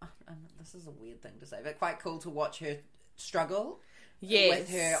 This is a weird thing to say, but quite cool to watch her struggle. Yes.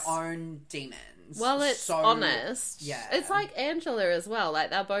 With her own demons. Well, it's honest. Yeah. It's like Angela as well. Like,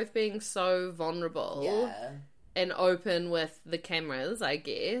 they're both being so vulnerable. Yeah. And open with the cameras, I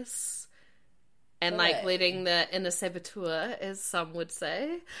guess. And, like, letting the inner saboteur, as some would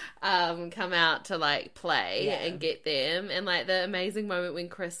say, come out to, like, play and get them. And, like, the amazing moment when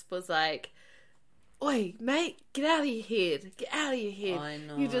Chris was like, oi, mate, get out of your head. Get out of your head. I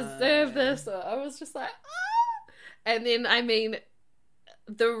know. You deserve this. So I was just like, ah. And then, I mean,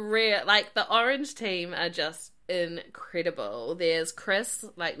 the Orange team are just incredible. There's Chris,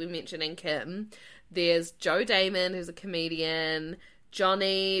 like we mentioned, and Kim. There's Joe Damon, who's a comedian.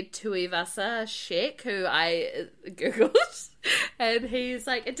 Johnny Tuivasa Sheck, who I googled, and he's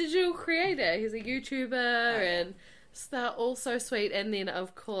like a digital creator. He's a YouTuber, and so they're all so sweet. And then,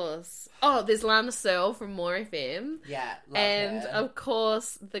 of course, there's Lana Searle from More FM. Yeah, and her. Of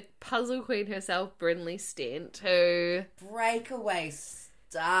course, the puzzle queen herself, Brinley Stent, who breakaway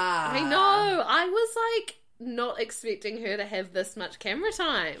star. I know. I was like not expecting her to have this much camera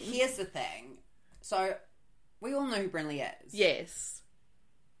time. Here's the thing. So we all know who Brinley is. Yes.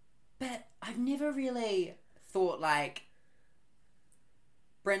 But I've never really thought, like,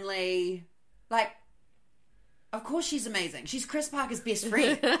 Brinley, like, of course she's amazing. She's Chris Parker's best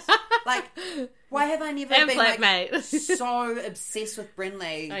friend. Like, why have I never been, like, so obsessed with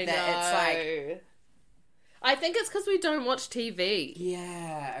Brinley that it's like... I think it's because we don't watch TV.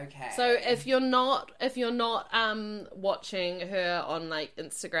 Yeah, okay. So if you're not watching her on like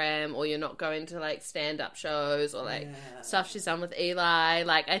Instagram, or you're not going to like stand-up shows or like stuff she's done with Eli,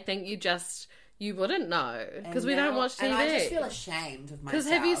 like I think you wouldn't know because we don't watch TV. And I just feel ashamed of myself. Because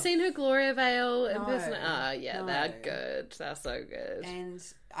have you seen her Gloria Vale in person? Oh yeah, no. they're good. They're so good. And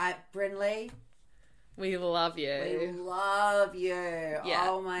Brinley, we love you. We love you. Yeah.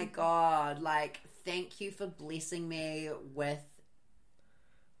 Oh my God. Like, thank you for blessing me with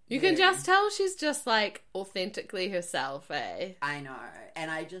You can just tell she's just like authentically herself, eh? I know. And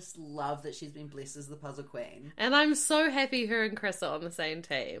I just love that she's been blessed as the puzzle queen. And I'm so happy her and Chris are on the same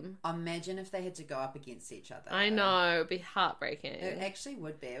team. Imagine if they had to go up against each other. I know. It'd be heartbreaking. It actually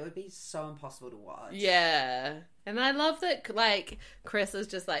would be. It would be so impossible to watch. Yeah. And I love that, like, Chris is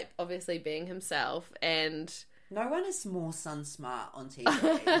just, like, obviously being himself and... No one is more sun smart on TV.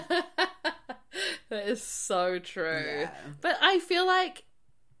 That is so true. Yeah. But I feel like...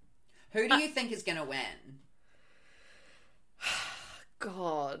 Who do you think is going to win?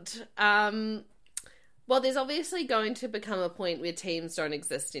 God. Well, there's obviously going to become a point where teams don't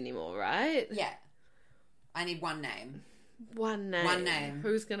exist anymore, right? Yeah. I need one name. One name.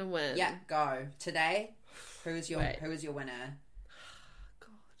 Who's going to win? Yeah, go. Today, who is your winner?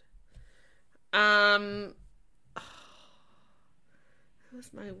 God.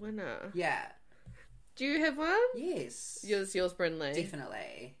 Who's my winner? Yeah. Do you have one? Yes. Yours, Brinley.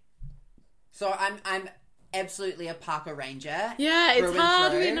 Definitely. So I'm absolutely a Parker Ranger. Yeah, it's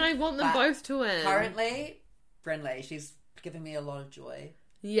hard when I want them both to win. Currently, Brinley, she's giving me a lot of joy.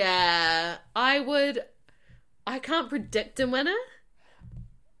 Yeah, I can't predict a winner.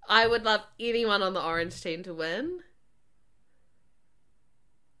 I would love anyone on the Orange team to win.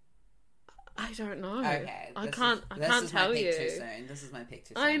 I don't know. Okay. I can't tell you. Too soon. This is my pick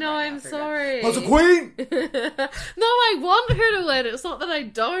too soon. I know, I'm sorry. Puzzle Queen! No, I want her to win. It's not that I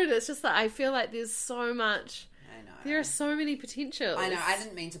don't. It's just that I feel like there's so much. I know. There are so many potentials. I know. I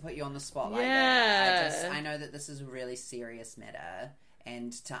didn't mean to put you on the spot like Yeah. that. I know that this is a really serious matter.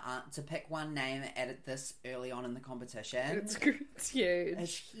 And to pick one name at it this early on in the competition... It's huge.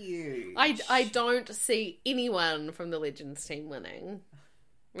 It's huge. I don't see anyone from the Legends team winning.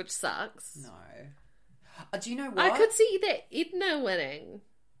 Which sucks. No. Do you know what? I could see that Edna winning.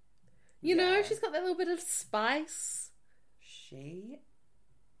 You know, she's got that little bit of spice. She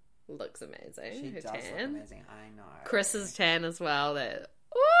looks amazing. She Her does tan. look amazing. I know. Chris's tan as well. That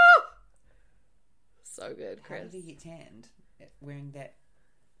woo! So good, Chris. How did he get tanned? Wearing that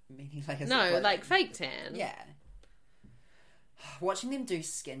many layers of No, clothing? like fake tan. Yeah. Watching them do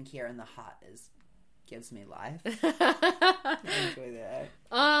skincare in the hut gives me life. I enjoy that.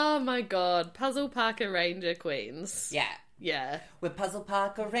 Oh my god. Puzzle Parker Ranger Queens. Yeah. Yeah. We're Puzzle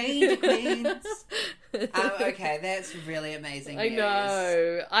Parker Ranger Queens. Okay, that's really amazing news. I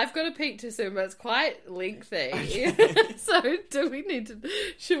know. I've got a peek too soon, but it's quite lengthy. Okay. So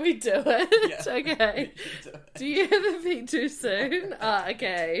should we do it? Yeah. Okay. Do you have a peek too soon?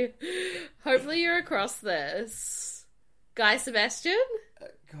 Okay. Hopefully you're across this. Guy Sebastian?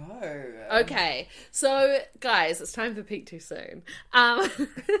 Go. Okay. So, guys, it's time for peek too soon.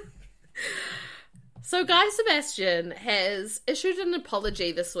 So Guy Sebastian has issued an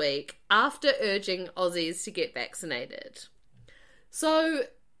apology this week after urging Aussies to get vaccinated. So,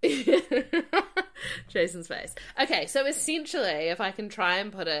 Jason's face. Okay, so essentially, if I can try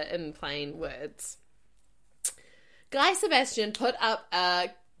and put it in plain words, Guy Sebastian put up a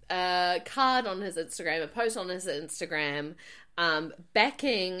card on his Instagram, a post on his Instagram,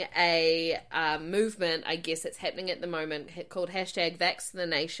 backing a movement, I guess it's happening at the moment, called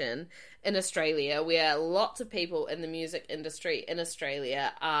 #VaxTheNation in Australia, where lots of people in the music industry in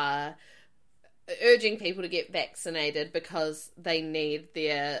Australia are urging people to get vaccinated because they need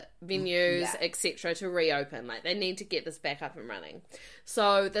their venues, etc., to reopen. Like, they need to get this back up and running.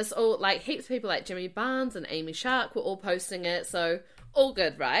 So this all, like, heaps of people like Jimmy Barnes and Amy Shark were all posting it, so all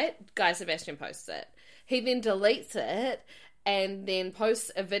good, right? Guy Sebastian posts it. He then deletes it and then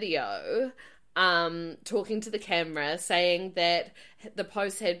posts a video talking to the camera, saying that the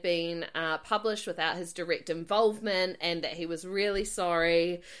post had been published without his direct involvement, and that he was really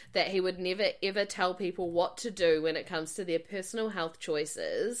sorry, that he would never ever tell people what to do when it comes to their personal health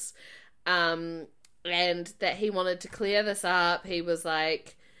choices, and that he wanted to clear this up. He was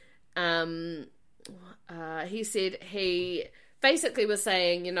like, he said he basically was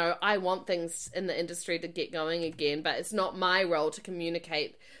saying, you know, I want things in the industry to get going again, but it's not my role to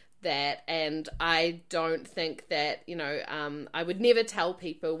communicate that, and I don't think that, you know, I would never tell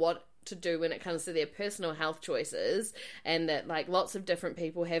people what to do when it comes to their personal health choices, and that, like, lots of different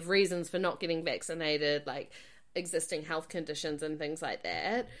people have reasons for not getting vaccinated, like existing health conditions and things like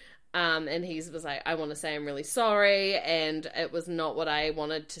that. And he was like, I want to say I'm really sorry, and it was not what I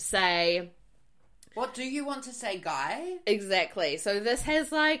wanted to say. What do you want to say, Guy? Exactly. So this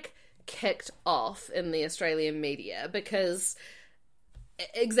has, like, kicked off in the Australian media, because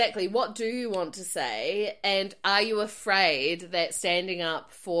exactly, what do you want to say? And are you afraid that standing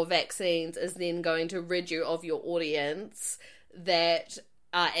up for vaccines is then going to rid you of your audience that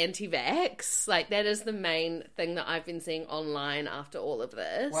are anti-vax? Like, that is the main thing that I've been seeing online after all of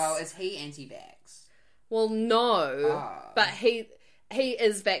this. Well, is he anti-vax? Well, no. But he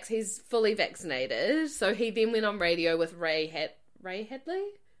is he's fully vaccinated. So he then went on radio with Ray Hadley?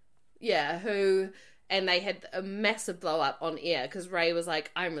 Yeah, and they had a massive blow up on air, because Ray was like,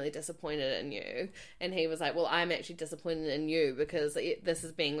 I'm really disappointed in you. And he was like, well, I'm actually disappointed in you because this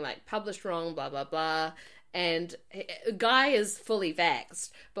is being, like, published wrong, blah, blah, blah. And Guy is fully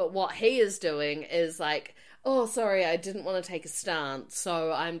vaxxed, but what he is doing is like, oh, sorry, I didn't want to take a stance,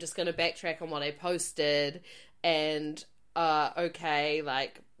 so I'm just going to backtrack on what I posted, and, okay,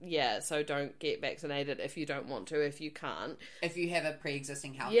 like, yeah, so don't get vaccinated if you don't want to, if you can't. If you have a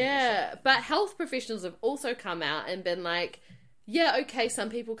pre-existing health condition. But health professionals have also come out and been like, yeah, okay, some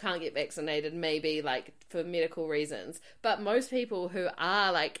people can't get vaccinated, maybe, like, for medical reasons, but most people who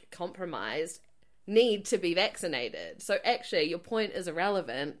are, like, compromised need to be vaccinated. So actually, your point is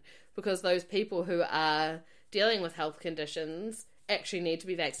irrelevant, because those people who are dealing with health conditions actually need to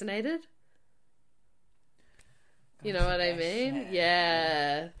be vaccinated. You know what I mean?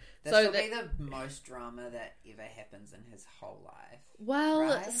 Yeah. This will be the most drama that ever happens in his whole life. Well,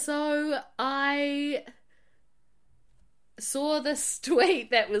 right? So I saw this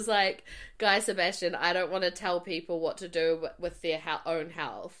tweet that was like, Guy Sebastian, I don't want to tell people what to do with their own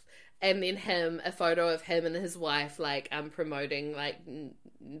health. And then a photo of him and his wife, like, promoting, like,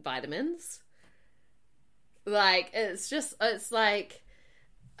 vitamins. Like, it's like,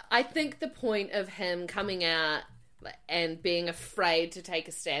 I think the point of him coming out and being afraid to take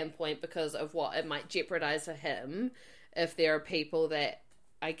a standpoint because of what it might jeopardize for him if there are people that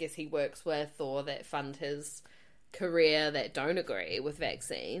I guess he works with or that fund his career that don't agree with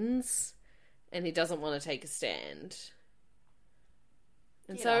vaccines, and he doesn't want to take a stand.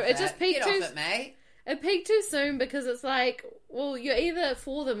 And so it just peaked too, mate. It peaked too soon, because it's like, well, you're either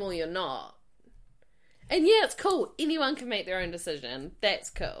for them or you're not. And yeah, it's cool. Anyone can make their own decision. That's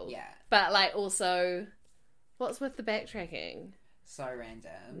cool. Yeah. But, like, also, what's with the backtracking? So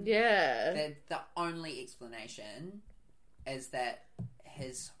random. Yeah. The only explanation is that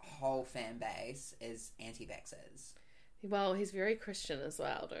his whole fan base is anti-vaxxers. Well, he's very Christian as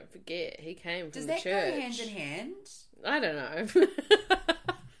well, don't forget. He came from the church. Does that go hand in hand? I don't know.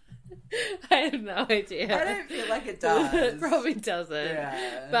 I have no idea. I don't feel like it does. It probably doesn't.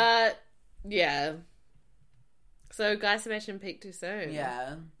 Yeah. But, yeah. So, Guy Sebastian peaked too soon.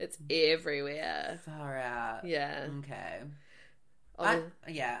 Yeah. It's everywhere. Far out. Yeah. Okay. I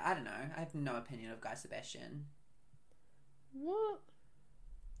don't know. I have no opinion of Guy Sebastian. What?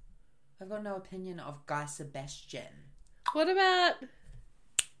 I've got no opinion of Guy Sebastian. What about...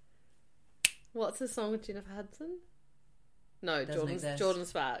 What's the song with Jennifer Hudson? No, Jordan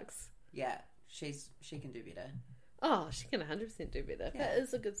Sparks. Yeah, she can do better. Oh, she can 100% do better. Yeah. That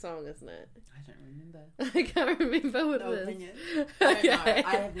is a good song, isn't it? I don't remember. I can't remember what No it is. opinion. I don't know.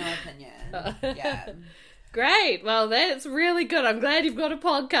 I have no opinion. Yeah. Great. Well, that's really good. I'm glad you've got a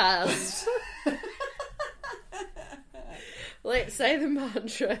podcast. Let's say the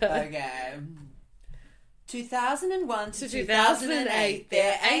mantra. Okay. 2001 to 2008,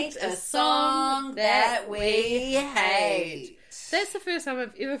 there ain't a song that we hate. That's the first time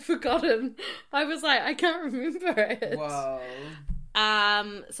I've ever forgotten. I was like, I can't remember it. Whoa.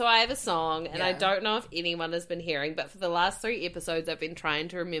 So I have a song, and I don't know if anyone has been hearing, but for the last 3 episodes, I've been trying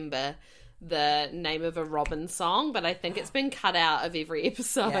to remember the name of a Robin song, but I think it's been cut out of every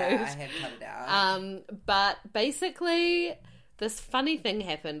episode. Yeah, I have cut it out. But basically, this funny thing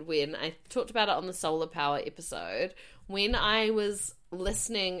happened when I talked about it on the Solar Power episode. When I was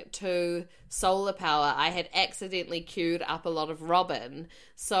listening to Solar Power, I had accidentally queued up a lot of Robin.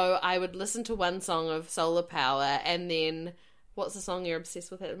 So I would listen to one song of Solar Power, and then, what's the song you're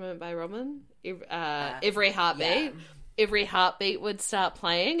obsessed with at the moment by Robin? Every Heartbeat. Yeah. Every Heartbeat would start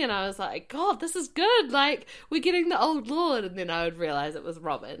playing, and I was like, God, this is good. Like, we're getting the old Lord. And then I would realise it was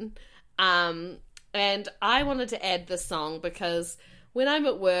Robin. And I wanted to add this song because when I'm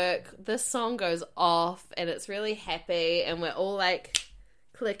at work, this song goes off and it's really happy and we're all like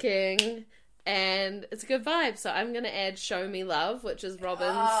clicking and it's a good vibe. So I'm going to add Show Me Love, which is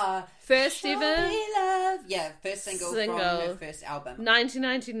Robin's first ever. Show Me Love. Yeah, first single from her first album.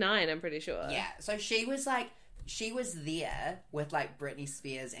 1999, I'm pretty sure. Yeah, so she was there with like Britney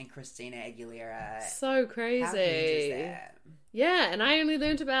Spears and Christina Aguilera. So crazy. How huge is that? Yeah, and I only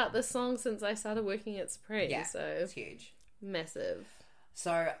learned about this song since I started working at Supreme. Yeah, so it's huge. Massive.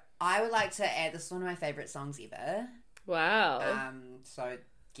 So I would like to add, this is one of my favourite songs ever. Wow. So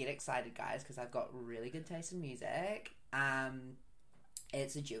get excited, guys, because I've got really good taste in music.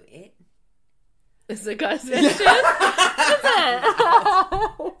 It's a duet. Is it guys? Is it?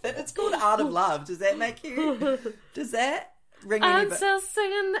 It's called Art of Love. Does that make you? Does that ring? I'm still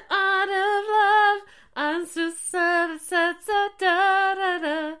singing the Art of Love. I'm still da da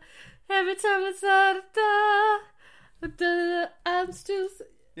da. Every time it's da da da. I'm still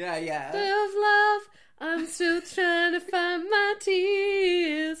yeah. Of love. I'm still trying to find my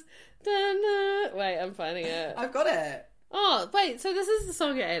tears. Da, da. Wait, I'm finding it. I've got it. Oh wait, so this is the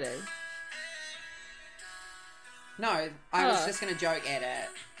song you're adding? No, I was just going to joke at it.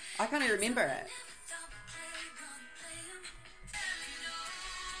 I can't even remember it.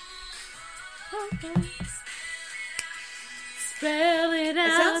 Spell it out.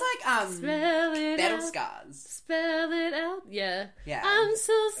 It sounds like Spell it Battle out. Scars. Spell it out. Yeah. Yeah. I'm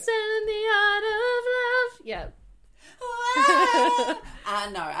still standing the art of love. Yeah.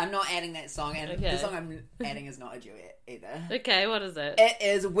 No, I'm not adding that song, and the song I'm adding is not a duet either. Okay, what is it? It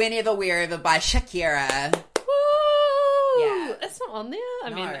is Whenever, Wherever by Shakira. Woo! Yeah. It's not on there. I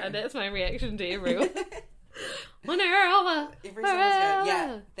No. mean, that's my reaction to everyone. Whenever. Every song is good.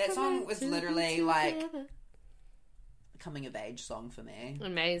 Yeah, that song was literally like coming of age song for me.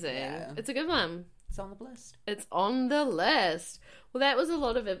 Amazing. Yeah. It's a good one. It's on the list. It's on the list. Well, that was a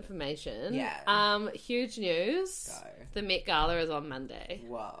lot of information. Yeah. Huge news. Go. The Met Gala is on Monday.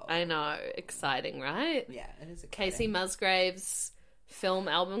 Whoa. I know. Exciting, right? Yeah, it is exciting. Casey Musgrave's film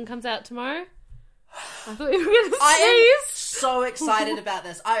album comes out tomorrow. I thought you were going to I am so excited about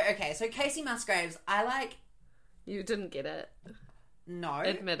this. Okay, so Casey Musgraves, I like... You didn't get it. No.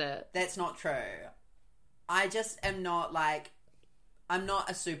 Admit it. That's not true. I just am not like... I'm not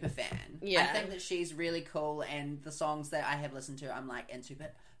a super fan. Yeah. I think that she's really cool, and the songs that I have listened to, I'm like into,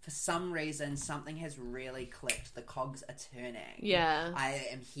 but for some reason, something has really clicked. The cogs are turning. Yeah. I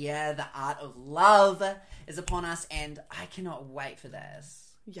am here. The art of love is upon us, and I cannot wait for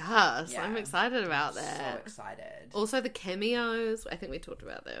this. Yes, Yeah. I'm excited about that. So excited. Also the cameos. I think we talked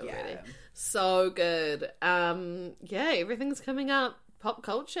about that already. Yeah. So good. Yeah, everything's coming up. Pop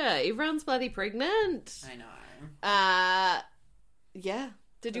culture. Everyone's bloody pregnant. I know. Yeah.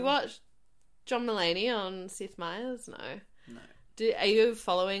 Did you watch John Mulaney on Seth Meyers? No. No. Are you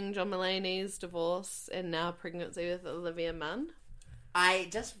following John Mulaney's divorce and now pregnancy with Olivia Munn? I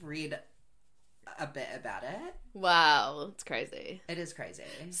just read a bit about it. Wow, it's crazy. It is crazy.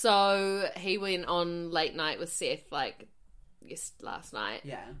 So he went on Late Night with Seth last night.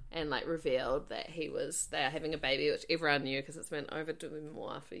 Yeah. And revealed that they are having a baby, which everyone knew because it's been over doing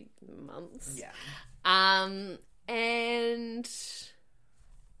more for months. Yeah. And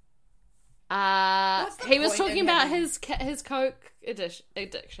What's the he was point talking in about having- his coke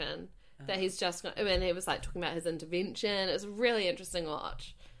addiction that he's just got, and he was talking about his intervention. It was a really interesting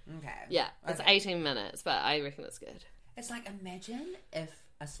watch. Okay. Yeah, it's 18 minutes, but I reckon it's good. It's like, imagine if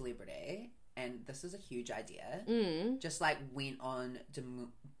a celebrity, and this is a huge idea, just went on Du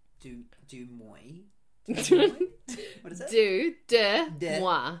Moy. What is it? De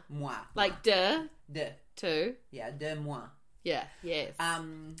moi. Moi. Like De. two. Yeah, de moi. Yeah, yes.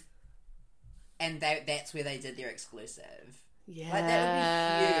 And that's where they did their exclusive. Yeah. Like,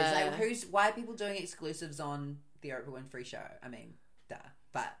 that would be huge. Like, why are people doing exclusives on the Oprah Winfrey Show? I mean, duh.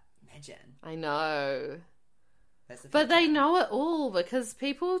 But imagine. I know. But they know it all because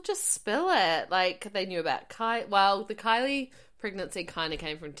people just spill it. Like, they knew about the Kylie pregnancy kind of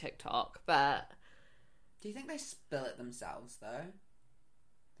came from TikTok, but... Do you think they spill it themselves, though?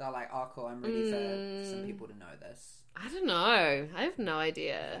 They're like, oh, cool, I'm ready for some people to know this. I don't know. I have no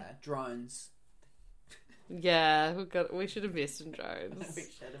idea. Yeah, drones. Yeah, we should invest in drones. We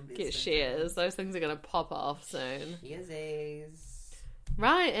should invest Get shares. Those things are going to pop off soon. Sharesies.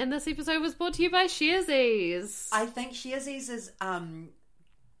 Right, and this episode was brought to you by Sharesies. I think Sharesies is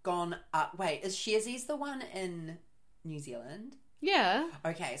gone up. Wait, is Sharesies the one in New Zealand? Yeah.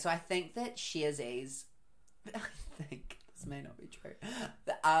 Okay, so I think that Sharesies, I think this may not be true,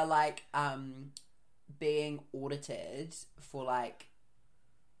 are like being audited for like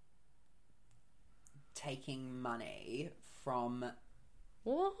taking money from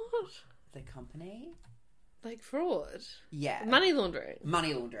what the company. Like fraud? Yeah. Money laundering.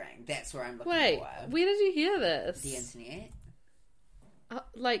 Money laundering. That's where I'm looking Wait, for. Where did you hear this? The internet.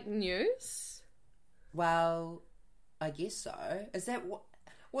 Like news? Well, I guess so. Is that what?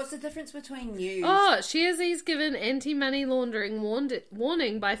 What's the difference between news? Oh, Sharesies given anti-money laundering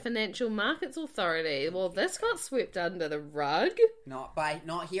warning by Financial Markets Authority. Well, this got swept under the rug. Not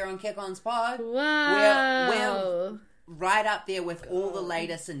here on Kick On's Pod. Wow. We're right up there with all the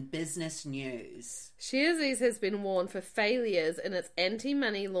latest in business news. Sharesies has been warned for failures in its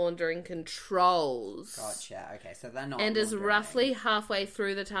anti-money laundering controls. Gotcha. Okay, so they're not. And is roughly halfway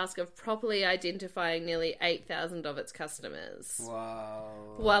through the task of properly identifying nearly 8,000 of its customers.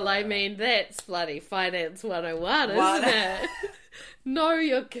 Whoa. Well, I mean, that's bloody Finance 101, isn't it? Know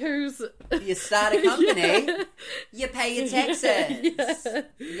your coups. You start a company, you pay your taxes.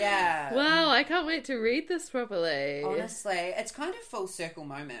 Yeah. Wow, I can't wait to read this properly. Honestly, it's kind of full circle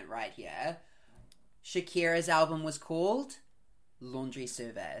moment right here. Shakira's album was called Laundry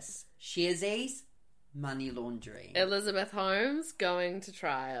Service. Sharesies, money laundering. Elizabeth Holmes going to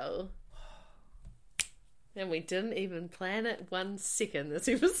trial. And we didn't even plan it 1 second this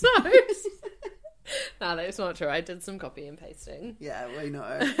episode. No, that's not true. I did some copy and pasting. Yeah, we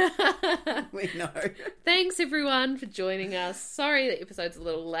know. We know. Thanks, everyone, for joining us. Sorry the episode's a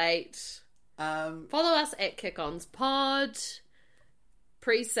little late. Follow us at Kick-Ons Pod.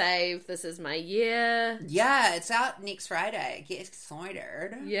 Pre-save, This Is My Year. Yeah, it's out next Friday. Get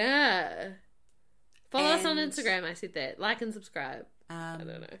excited. Yeah. Follow us on Instagram, I said that. Like and subscribe. I don't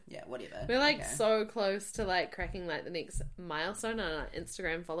know. Yeah, whatever. We're like so close to like cracking like the next milestone on our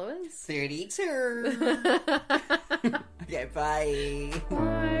Instagram followers. 32. Okay, bye.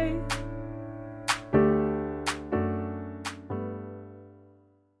 Bye.